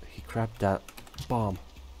 he grabbed that bomb.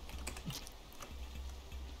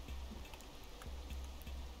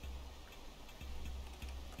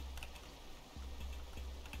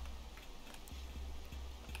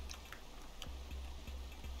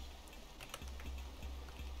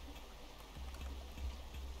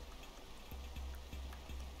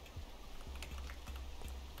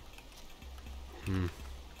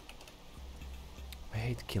 I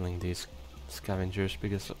hate killing these scavengers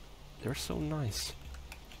because they're so nice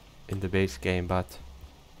in the base game, but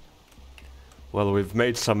well, we've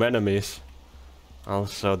made some enemies.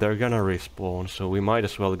 Also, they're gonna respawn, so we might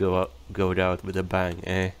as well go out with a bang,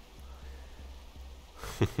 eh?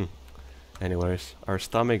 Anyways, our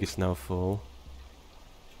stomach is now full,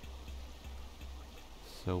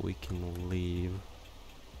 so we can leave.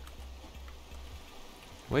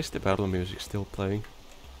 Why is the battle music still playing?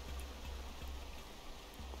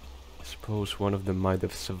 I suppose one of them might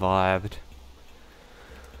have survived.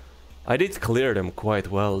 I did clear them quite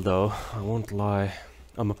well though, I won't lie.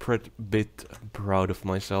 I'm a bit proud of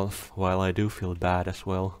myself, while I do feel bad as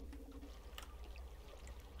well.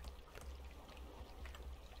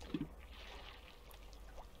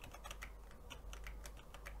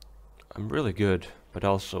 I'm really good, but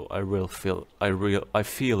also I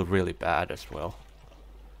feel really bad as well.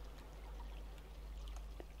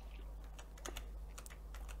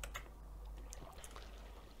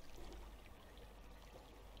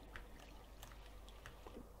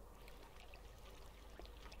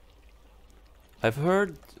 I've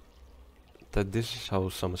heard that this is how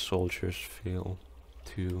some soldiers feel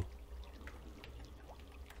too.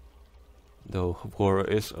 Though war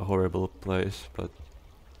is a horrible place, but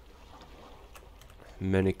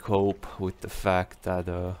many cope with the fact that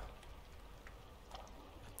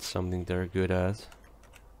it's something they're good at.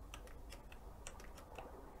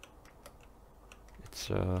 It's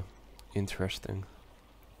interesting.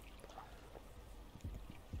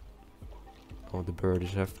 Oh, the bird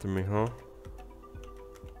is after me, huh?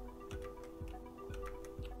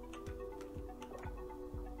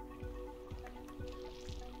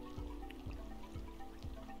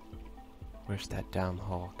 Where's that damn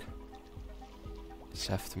hawk? It's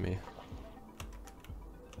after me.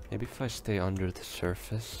 Maybe if I stay under the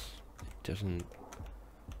surface, it doesn't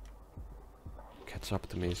catch up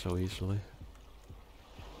to me so easily.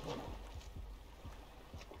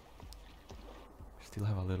 Still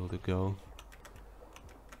have a little to go.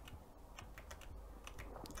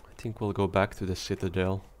 I think we'll go back to the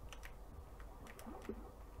citadel.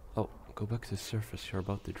 Oh, go back to the surface, you're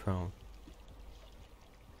about to drown.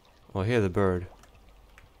 Oh, I hear the bird.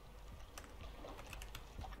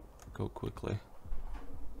 Go quickly.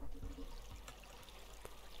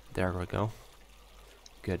 There we go.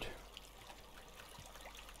 Good.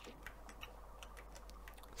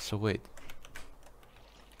 So wait.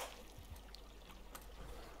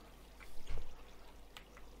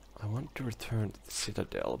 I want to return to the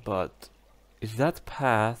citadel, but is that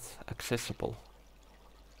path accessible?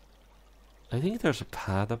 I think there's a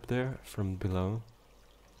path up there from below.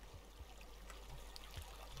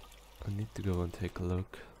 I need to go and take a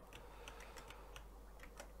look.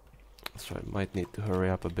 So I might need to hurry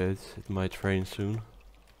up a bit. It might rain soon.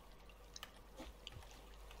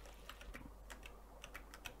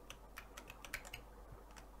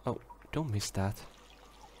 Oh, don't miss that.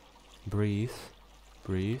 Breathe.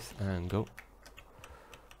 Breathe and go.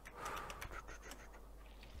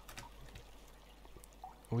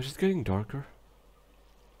 Oh, is it getting darker?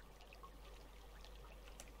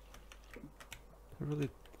 I really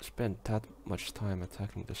spent that much time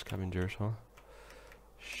attacking the scavengers, huh?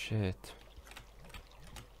 Shit.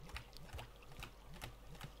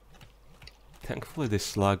 Thankfully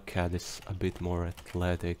this slugcat is a bit more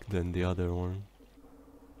athletic than the other one.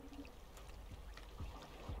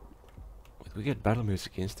 Wait, we get battle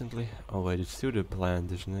music instantly? Oh wait, it's through the plant,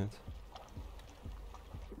 isn't it?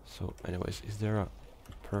 So anyways, is there a...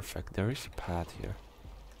 Perfect, there is a path here.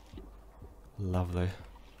 Lovely.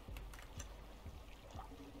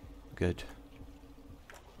 Good.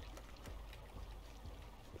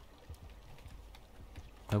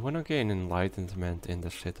 I wanna gain enlightenment in the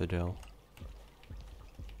citadel.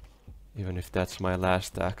 Even if that's my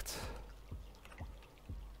last act.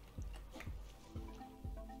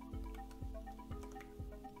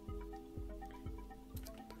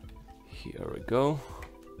 Here we go.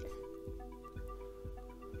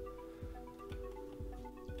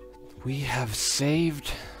 We have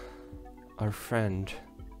saved our friend,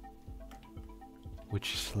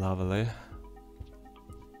 which is lovely.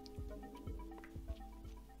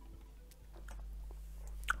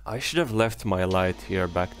 I should have left my light here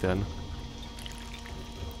back then.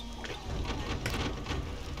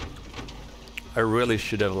 I really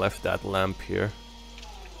should have left that lamp here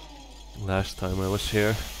last time I was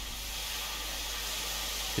here.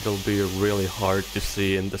 It'll be really hard to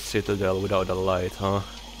see in the citadel without a light, huh?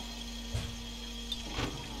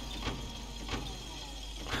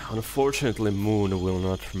 Unfortunately, Moon will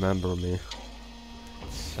not remember me.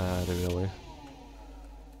 Sad, really.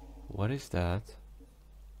 What is that?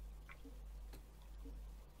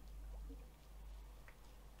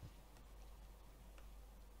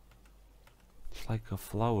 It's like a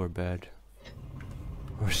flower bed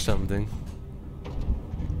or something.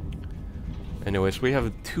 Anyways, we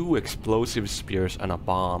have 2 explosive spears and a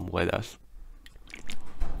bomb with us.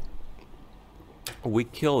 We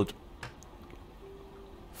killed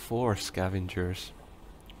 4 scavengers.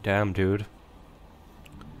 Damn, dude.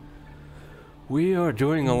 We are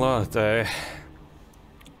doing a lot, eh?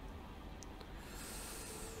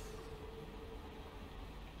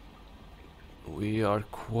 We are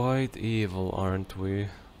quite evil, aren't we?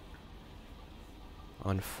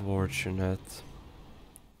 Unfortunate.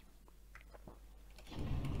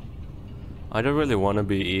 I don't really want to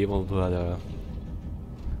be evil, but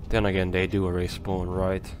then again, they do respawn,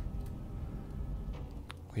 right?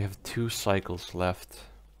 We have 2 cycles left.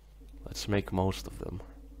 Let's make most of them.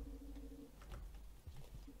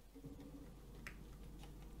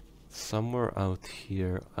 Somewhere out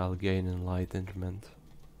here, I'll gain enlightenment.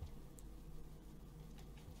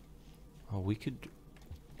 Oh, we could...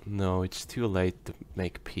 No, it's too late to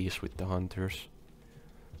make peace with the hunters.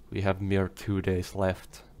 We have mere 2 days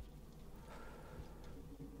left.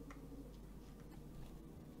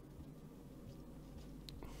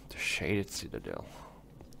 The Shaded Citadel.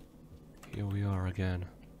 Here we are again.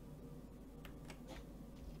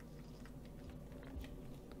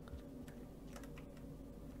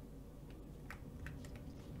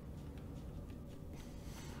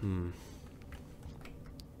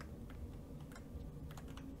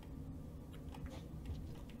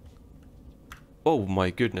 Oh my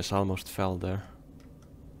goodness, I almost fell there.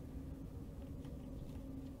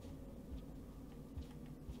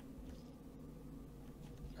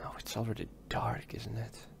 Oh, it's already dark, isn't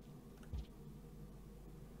it?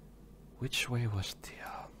 Which way was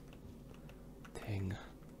the thing?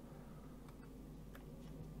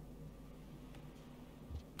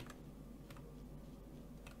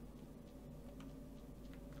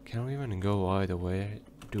 Can we even go either way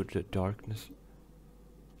due to the darkness?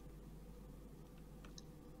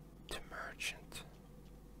 The merchant.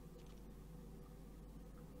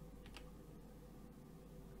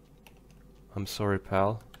 I'm sorry,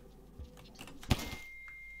 pal.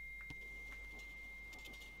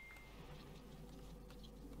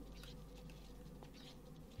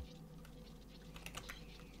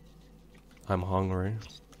 I'm hungry.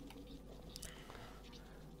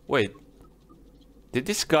 Wait. Did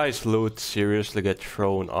this guy's loot seriously get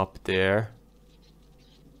thrown up there?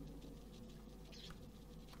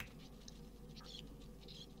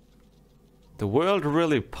 The world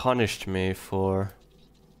really punished me for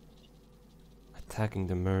attacking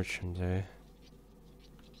the merchant, eh?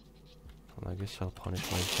 Well, I guess I'll punish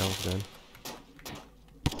myself then.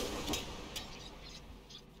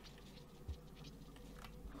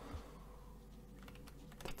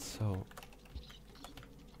 That's so...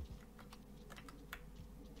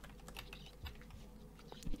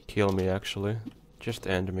 Kill me, actually. Just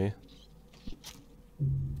end me.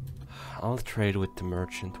 I'll trade with the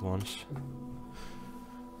merchant once.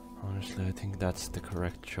 Honestly, I think that's the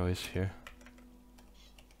correct choice here.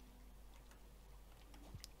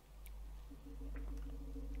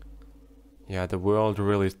 Yeah, the world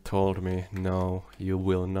really told me, no, you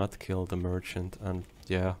will not kill the merchant, and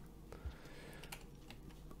yeah.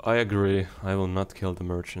 I agree, I will not kill the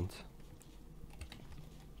merchant.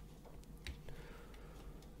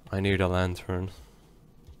 I need a lantern.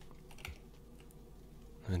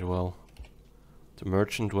 And well, the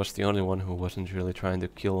merchant was the only one who wasn't really trying to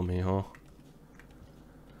kill me, huh?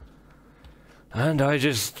 And I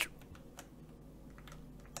just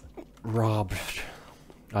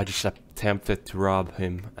attempted to rob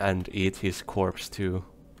him and eat his corpse too.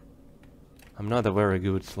 I'm not a very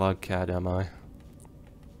good slugcat, am I?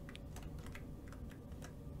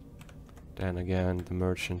 Then again, the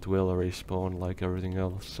merchant will respawn like everything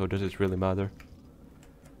else, so does it really matter?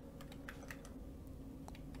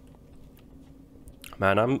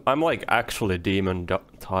 Man, I'm like actually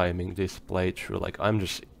timing this playthrough, like I'm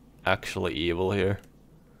just actually evil here.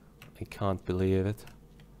 I can't believe it.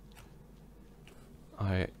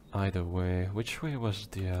 Either way, which way was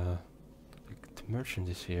the merchant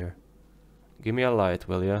is here? Give me a light,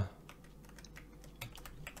 will ya?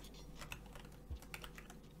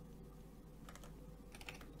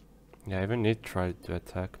 Yeah, even it tried to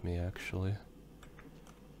attack me actually.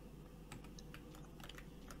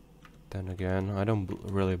 Then again, I don't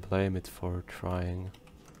really blame it for trying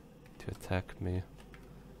to attack me.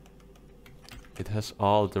 It has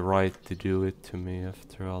all the right to do it to me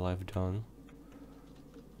after all I've done.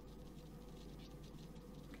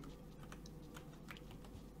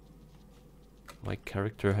 My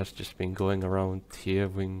character has just been going around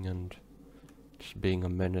thieving and just being a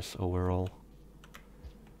menace overall.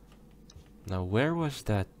 Now where was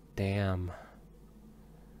that damn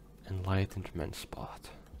enlightenment spot?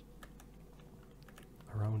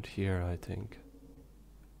 Around here, I think.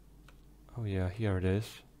 Oh yeah, here it is.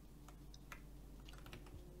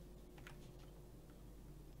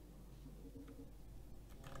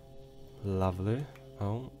 Lovely.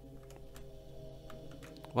 Oh.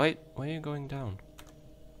 Wait, why are you going down?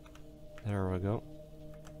 There we go.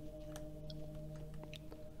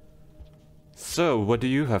 So, what do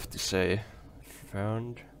you have to say,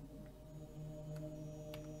 friend?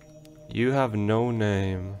 You have no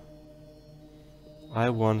name. I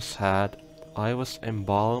once had. I was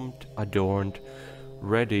embalmed, adorned,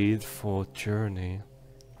 ready for journey.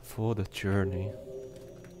 For the journey.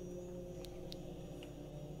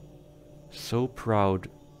 So proud,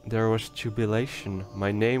 there was jubilation.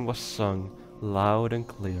 My name was sung loud and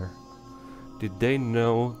clear. Did they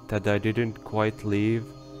know that I didn't quite leave?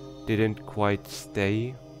 Didn't quite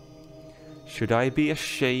stay? Should I be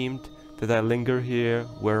ashamed that I linger here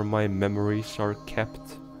where my memories are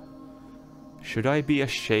kept? Should I be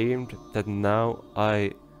ashamed that now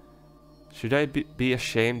I... Should I be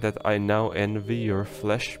ashamed that I now envy your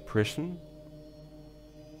flesh prison?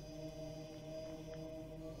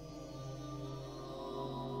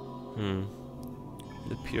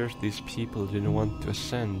 It appears these people didn't want to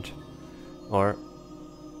ascend. Or...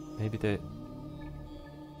 maybe they...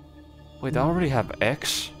 Wait, I already have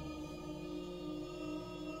X?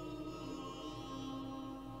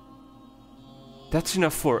 That's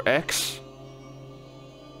enough for X?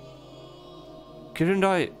 Couldn't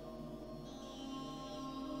I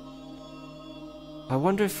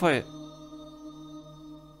wonder if I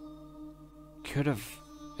could have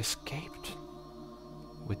escaped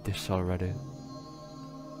with this already.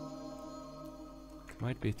 It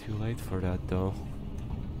might be too late for that though.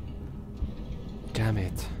 Damn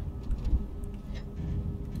it.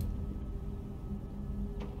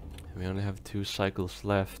 We only have 2 cycles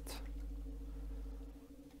left.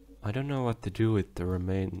 I don't know what to do with the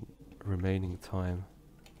remaining time.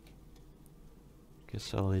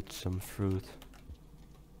 Guess I'll eat some fruit.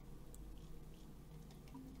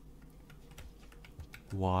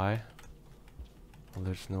 Why? Well,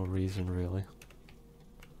 there's no reason really.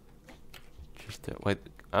 Just wait,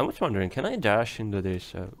 I was wondering, can I dash into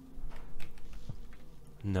this?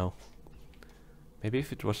 No. Maybe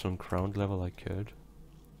if it was on ground level I could.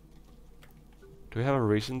 Do we have a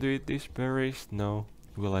reason to eat these berries? No.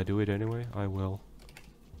 Will I do it anyway? I will.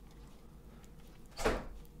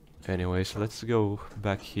 Anyways, let's go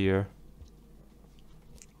back here.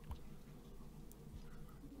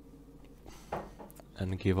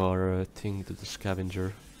 And give our thing to the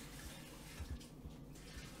scavenger.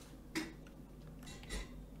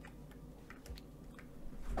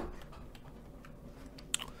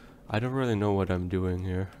 I don't really know what I'm doing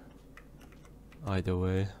here. Either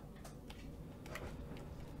way.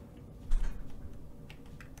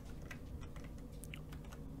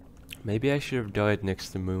 Maybe I should have died next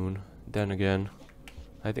to Moon. Then again,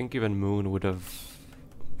 I think even Moon would have...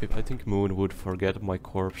 I think Moon would forget my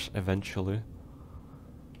corpse eventually.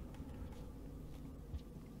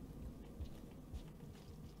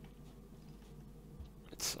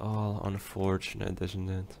 It's all unfortunate, isn't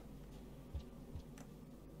it?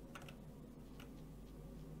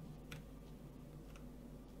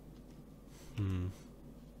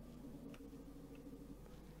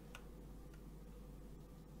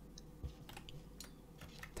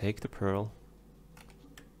 Take the pearl.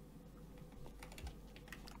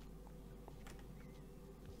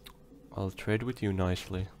 I'll trade with you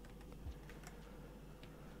nicely.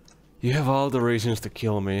 You have all the reasons to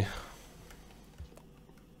kill me.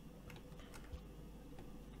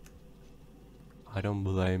 I don't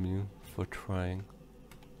blame you for trying.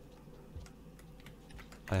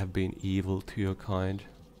 I have been evil to your kind.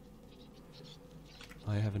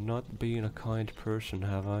 I have not been a kind person,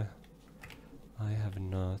 have I? I have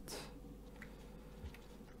not.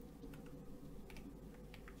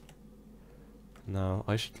 Now,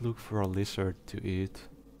 I should look for a lizard to eat.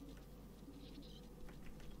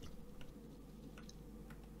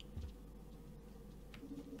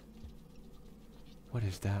 What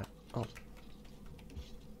is that? Oh.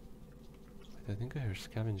 I think I hear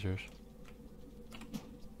scavengers.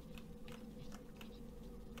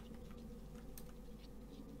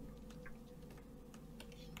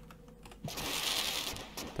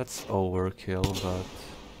 That's overkill, but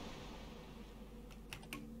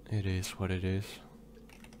it is what it is.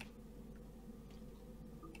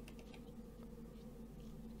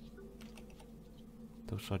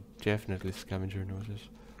 Those are definitely scavenger noises.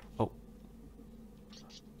 Oh.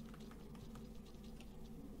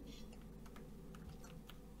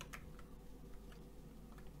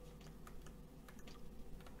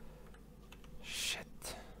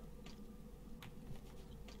 Shit.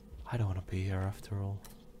 I don't want to be here after all.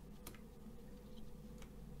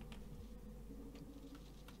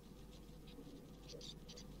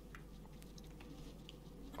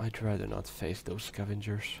 I'd rather not face those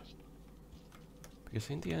scavengers. Because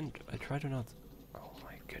in the end, I try to not... Oh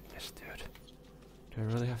my goodness, dude. Do I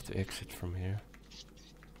really have to exit from here?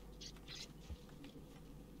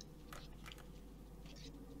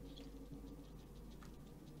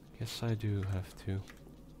 Guess I do have to.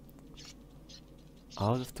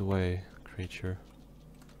 Out of the way, creature.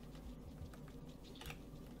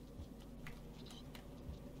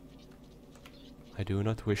 I do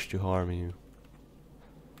not wish to harm you.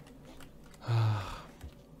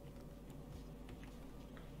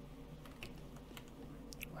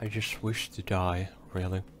 I just wish to die,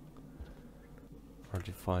 really. Or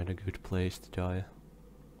to find a good place to die.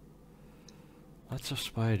 Lots of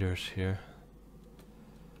spiders here.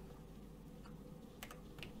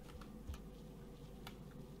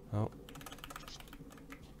 Oh.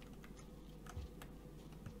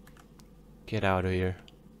 Get out of here.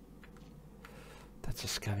 That's a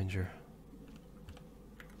scavenger.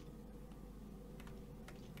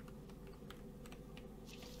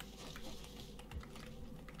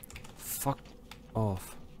 Fuck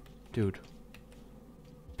off. Dude.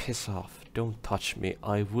 Piss off. Don't touch me.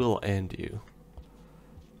 I will end you.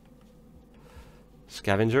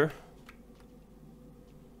 Scavenger?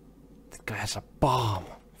 That guy has a bomb.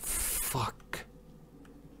 Fuck.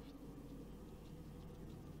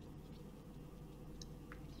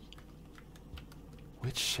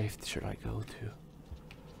 Which safety should I go to?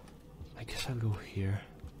 I guess I'll go here.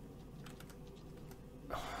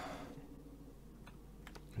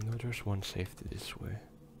 I know there's one safety this way.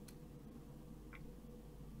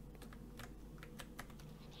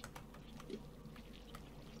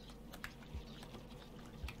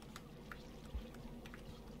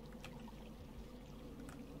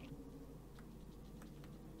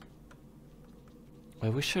 I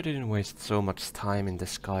wish I didn't waste so much time in the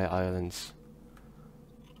Sky Islands.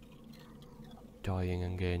 Dying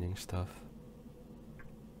and gaining stuff.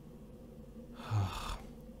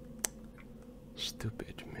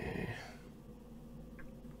 Stupid me.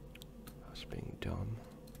 I was being dumb.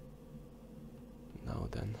 Now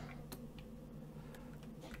then.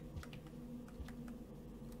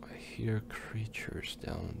 I hear creatures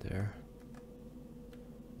down there.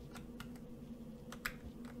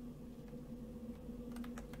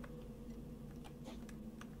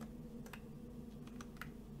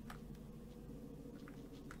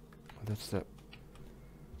 Oh, that's the...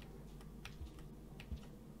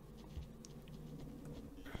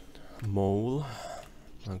 mole.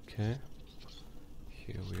 Okay.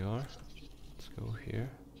 Here we are. Let's go here.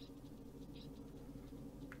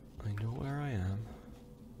 I know where I am.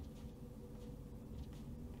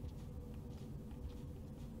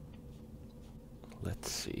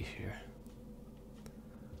 Let's see here.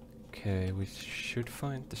 Okay, we should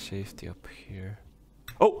find the safety up here.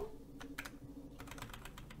 Oh!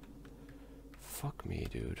 Fuck me,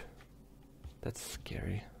 dude. That's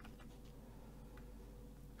scary.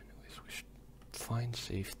 Anyways, we should find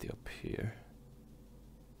safety up here.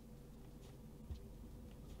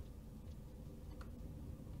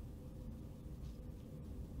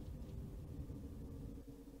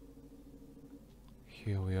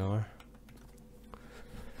 Here we are.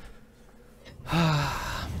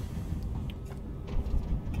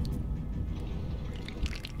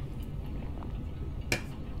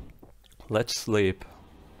 Let's sleep.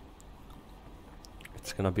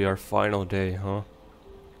 It's gonna be our final day, huh?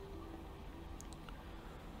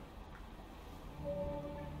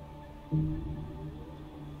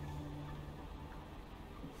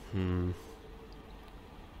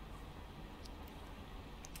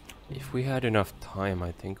 If we had enough time,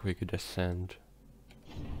 I think we could ascend.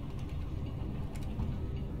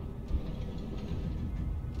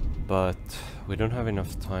 But we don't have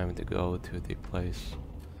enough time to go to the place.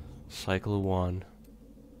 Cycle 1.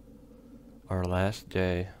 Our last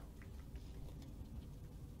day.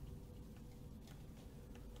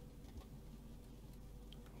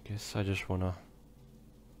 Guess I just wanna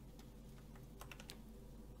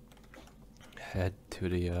head to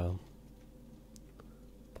the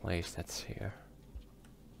place that's here.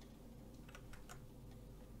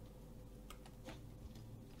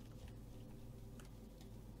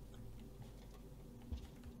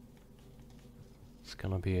 It's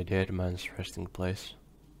gonna be a dead man's resting place.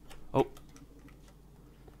 Oh!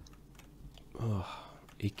 Ugh,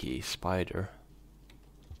 icky spider.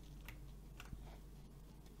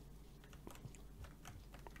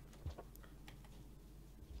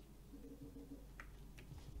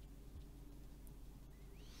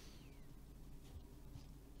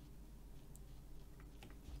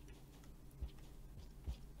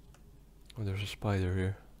 Oh, there's a spider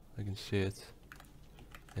here. I can see it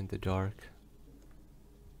in the dark.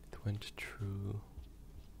 It went through.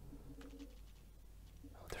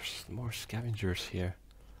 Oh, there's more scavengers here.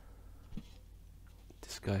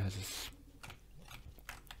 This guy has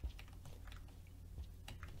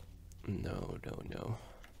a no.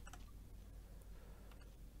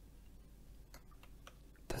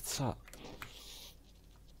 That's a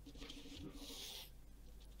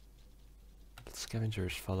that scavenger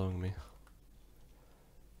is following me.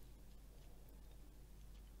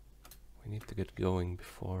 We need to get going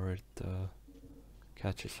before it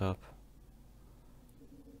catches up.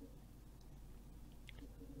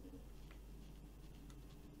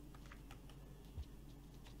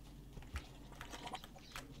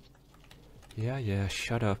 Yeah,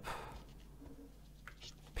 shut up.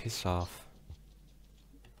 Piss off.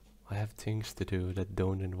 I have things to do that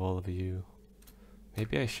don't involve you.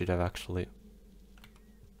 Maybe I should have actually...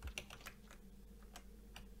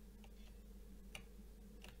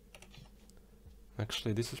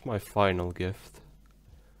 Actually, this is my final gift.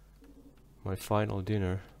 My final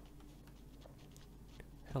dinner.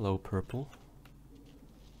 Hello, Purple.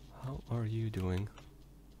 How are you doing?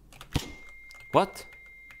 What?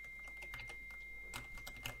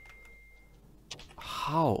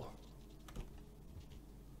 How?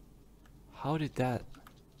 How did that...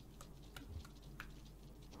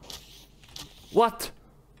 What?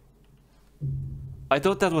 I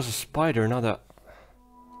thought that was a spider, not a...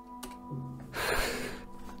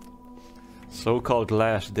 So-called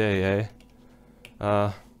last day, eh?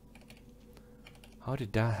 How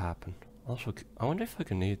did that happen? Also, I wonder if I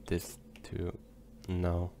can eat this too.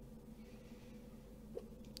 No.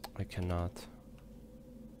 I cannot.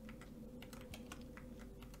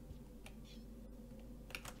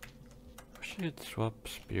 I should swap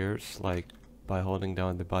spears, like, by holding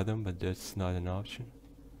down the bottom, but that's not an option.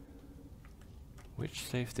 Which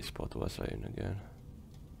safety spot was I in again?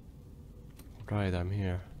 Right, I'm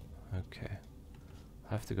here. Okay.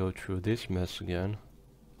 I have to go through this mess again.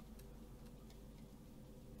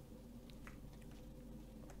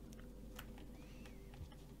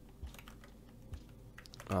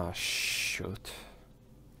 Ah, shoot.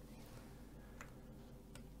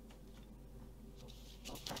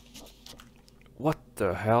 What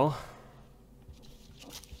the hell?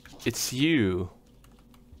 It's you.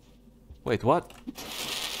 Wait, what?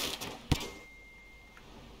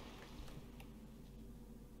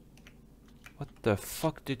 What the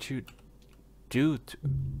fuck did you do to...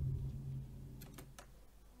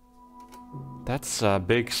 That's a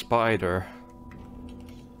big spider.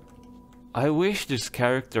 I wish this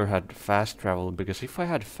character had fast travel, because if I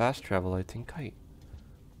had fast travel, I think I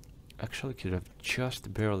actually could have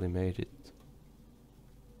just barely made it.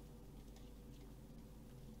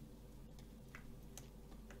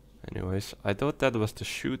 Anyways, I thought that was the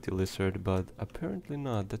shooty lizard, but apparently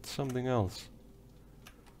not. That's something else.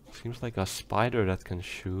 Seems like a spider that can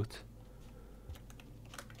shoot.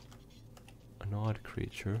 An odd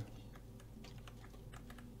creature.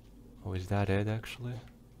 Oh, is that it actually?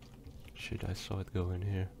 Shit, I saw it go in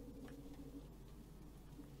here.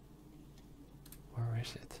 Where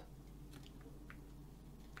is it?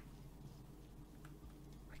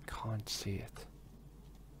 I can't see it.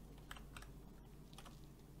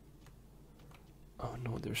 Oh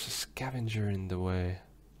no, there's a scavenger in the way.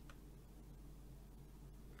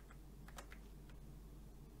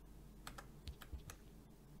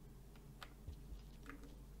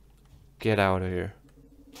 Get out of here.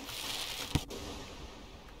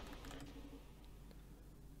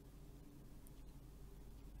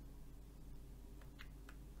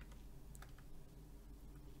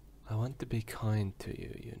 I want to be kind to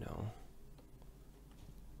you, you know.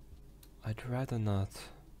 I'd rather not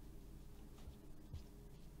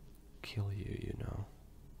kill you, you know.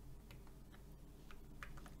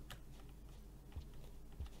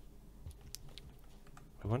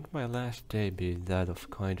 I want my last day be that of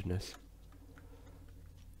kindness.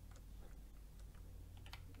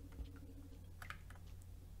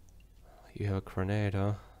 You have a grenade,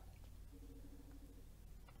 huh?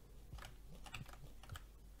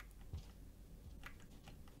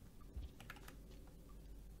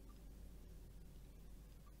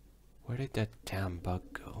 Where did that damn bug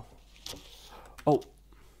go? Oh!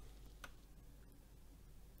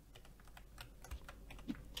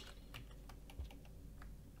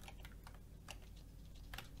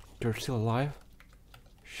 They're still alive?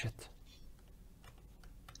 Shit.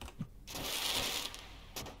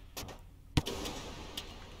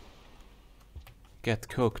 Get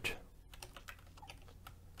cooked.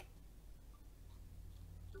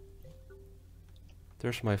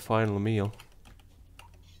 There's my final meal.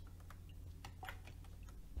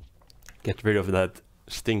 Get rid of that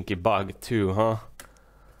stinky bug too, huh?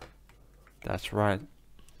 That's right.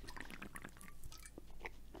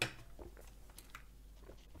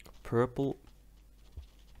 Purple.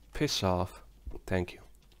 Piss off. Thank you.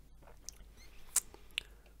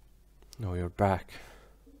 No, you're back.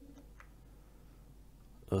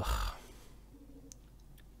 Ugh.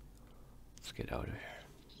 Let's get out of here.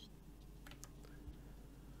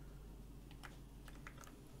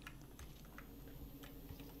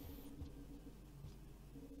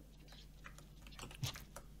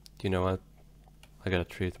 You know what? I gotta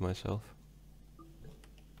treat myself.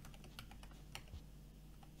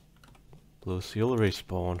 Blue seal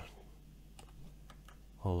respawn.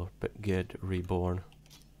 Or get reborn.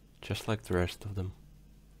 Just like the rest of them.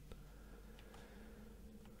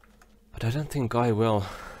 But I don't think I will.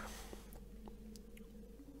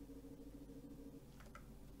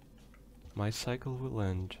 My cycle will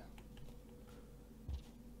end.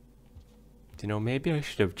 You know, maybe I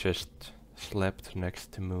should have just slept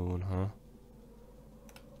next to Moon, huh?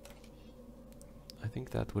 I think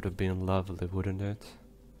that would have been lovely, wouldn't it?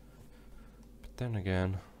 But then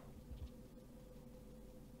again,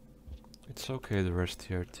 it's okay to rest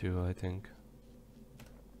here too, I think.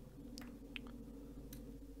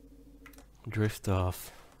 Drift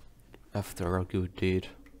off after a good deed.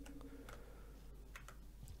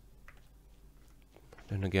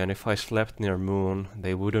 Then again, if I slept near Moon,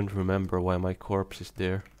 they wouldn't remember why my corpse is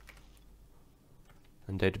there.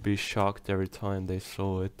 And they'd be shocked every time they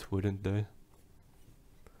saw it, wouldn't they?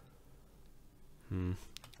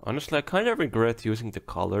 Honestly, I kind of regret using the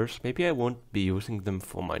colors. Maybe I won't be using them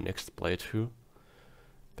for my next playthrough.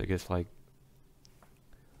 Because, like,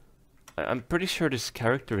 I'm pretty sure this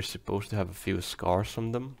character is supposed to have a few scars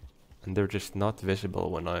on them. And they're just not visible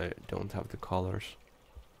when I don't have the colors.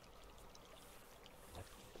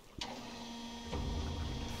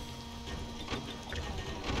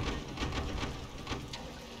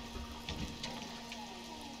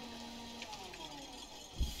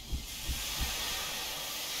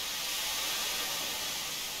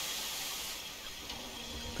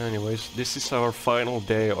 Anyways, this is our final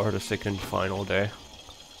day, or the second final day.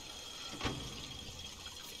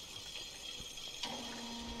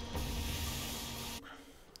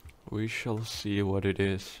 We shall see what it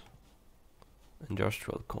is.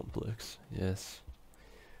 Industrial complex, yes.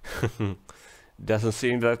 Doesn't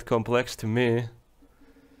seem that complex to me.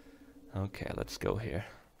 Okay, let's go here.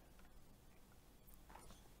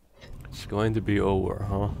 It's going to be over,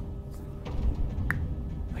 huh?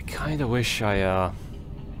 I kinda wish I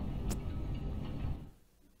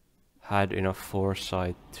had enough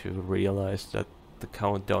foresight to realize that the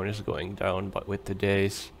countdown is going down, but with the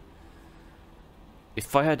days.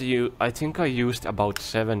 If I had you, I think I used about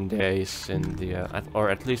 7 days in the, or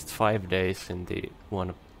at least 5 days in the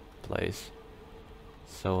one place.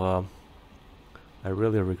 So, I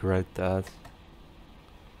really regret that.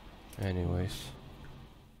 Anyways.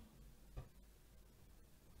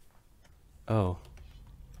 Oh.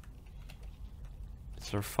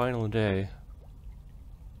 It's our final day.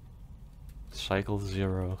 Cycle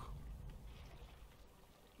 0.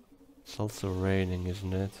 It's also raining,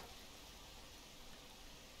 isn't it?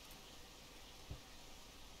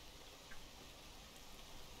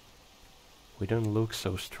 We don't look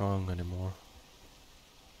so strong anymore.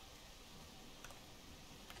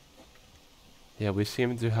 Yeah, we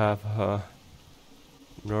seem to have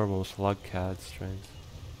normal slugcat strength.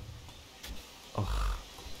 Ugh.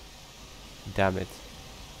 Damn it.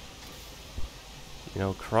 You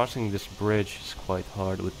know, crossing this bridge is quite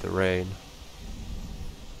hard with the rain.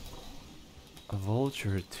 A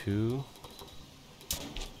vulture too?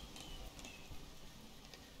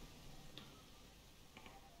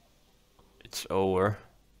 It's over.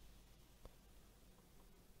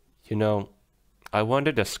 You know, I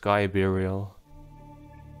wanted a sky burial.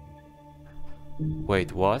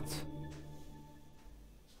 Wait, what?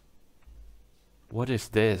 What is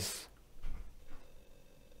this?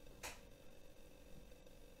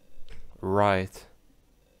 Right.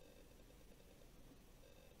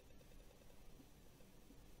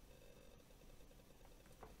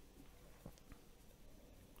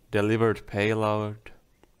 Delivered payload.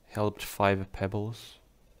 Helped 5 pebbles.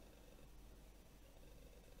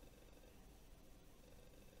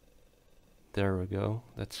 There we go.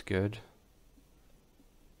 That's good.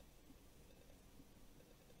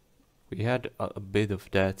 We had a bit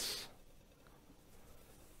of deaths.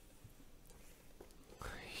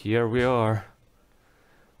 Here we are.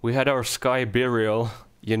 We had our sky burial,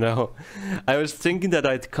 you know. I was thinking that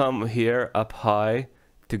I'd come here up high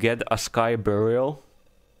to get a sky burial.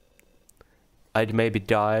 I'd maybe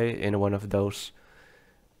die in one of those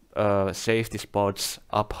safety spots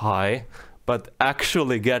up high, but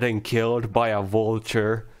actually getting killed by a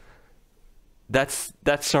vulture, that's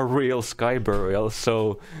a real sky burial.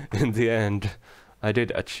 So in the end, I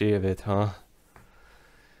did achieve it, huh?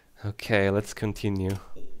 Okay, let's continue.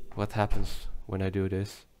 What happens when I do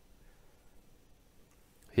this?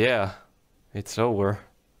 Yeah, it's over.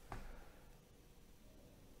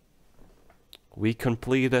 We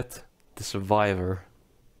completed the survivor.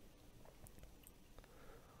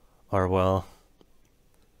 Or well,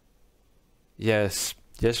 yes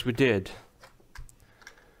we did.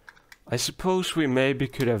 I suppose we maybe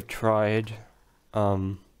could have tried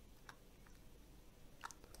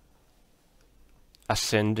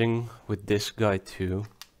ascending with this guy too,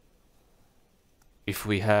 if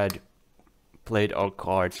we had played our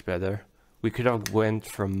cards better. We could have went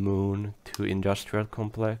from moon to industrial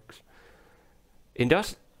complex.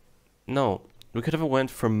 No, we could have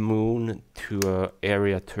went from moon to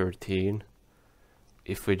area 13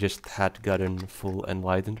 if we just had gotten full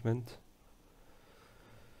enlightenment.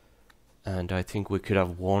 And I think we could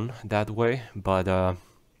have won that way, but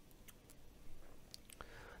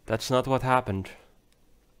that's not what happened.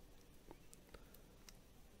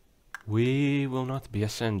 We will not be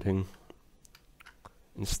ascending.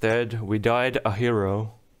 Instead, we died a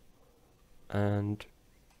hero, and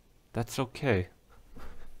that's okay,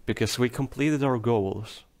 because we completed our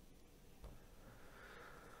goals.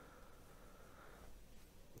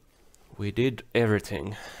 We did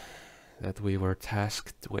everything that we were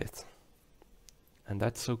tasked with, and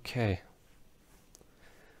that's okay.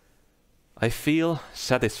 I feel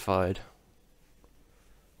satisfied.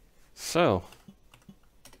 So,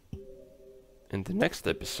 in the next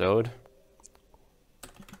episode,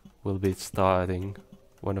 we'll be starting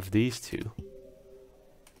one of these two.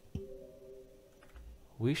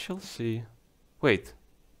 We shall see. Wait.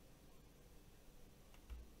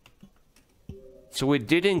 So we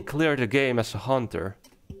didn't clear the game as a hunter.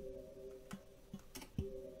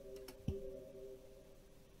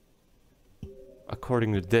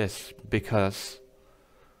 According to this, because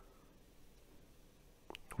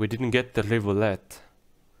we didn't get the rivulet.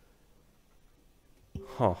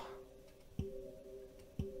 Huh.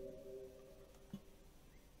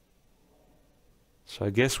 So I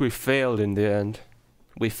guess we failed in the end.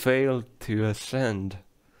 We failed to ascend.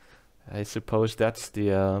 I suppose that's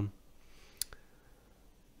the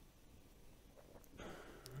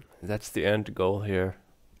end goal here,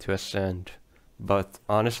 to ascend. But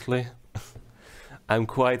honestly, I'm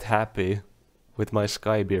quite happy with my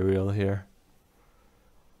sky burial here.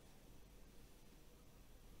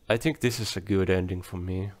 I think this is a good ending for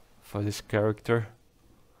me, for this character.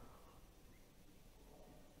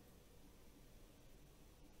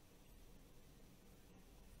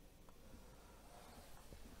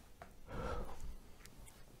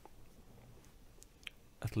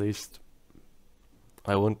 At least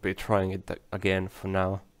I won't be trying it again for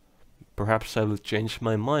now. Perhaps I will change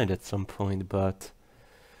my mind at some point, but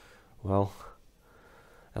well,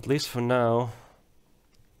 at least for now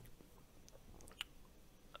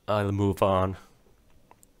I'll move on.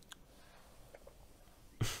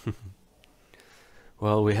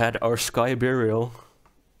 Well, we had our sky burial,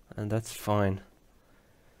 and that's fine.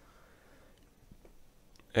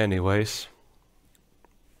 Anyways,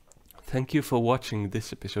 thank you for watching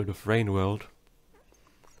this episode of Rain World.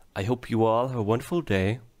 I hope you all have a wonderful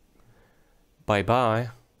day. Bye bye.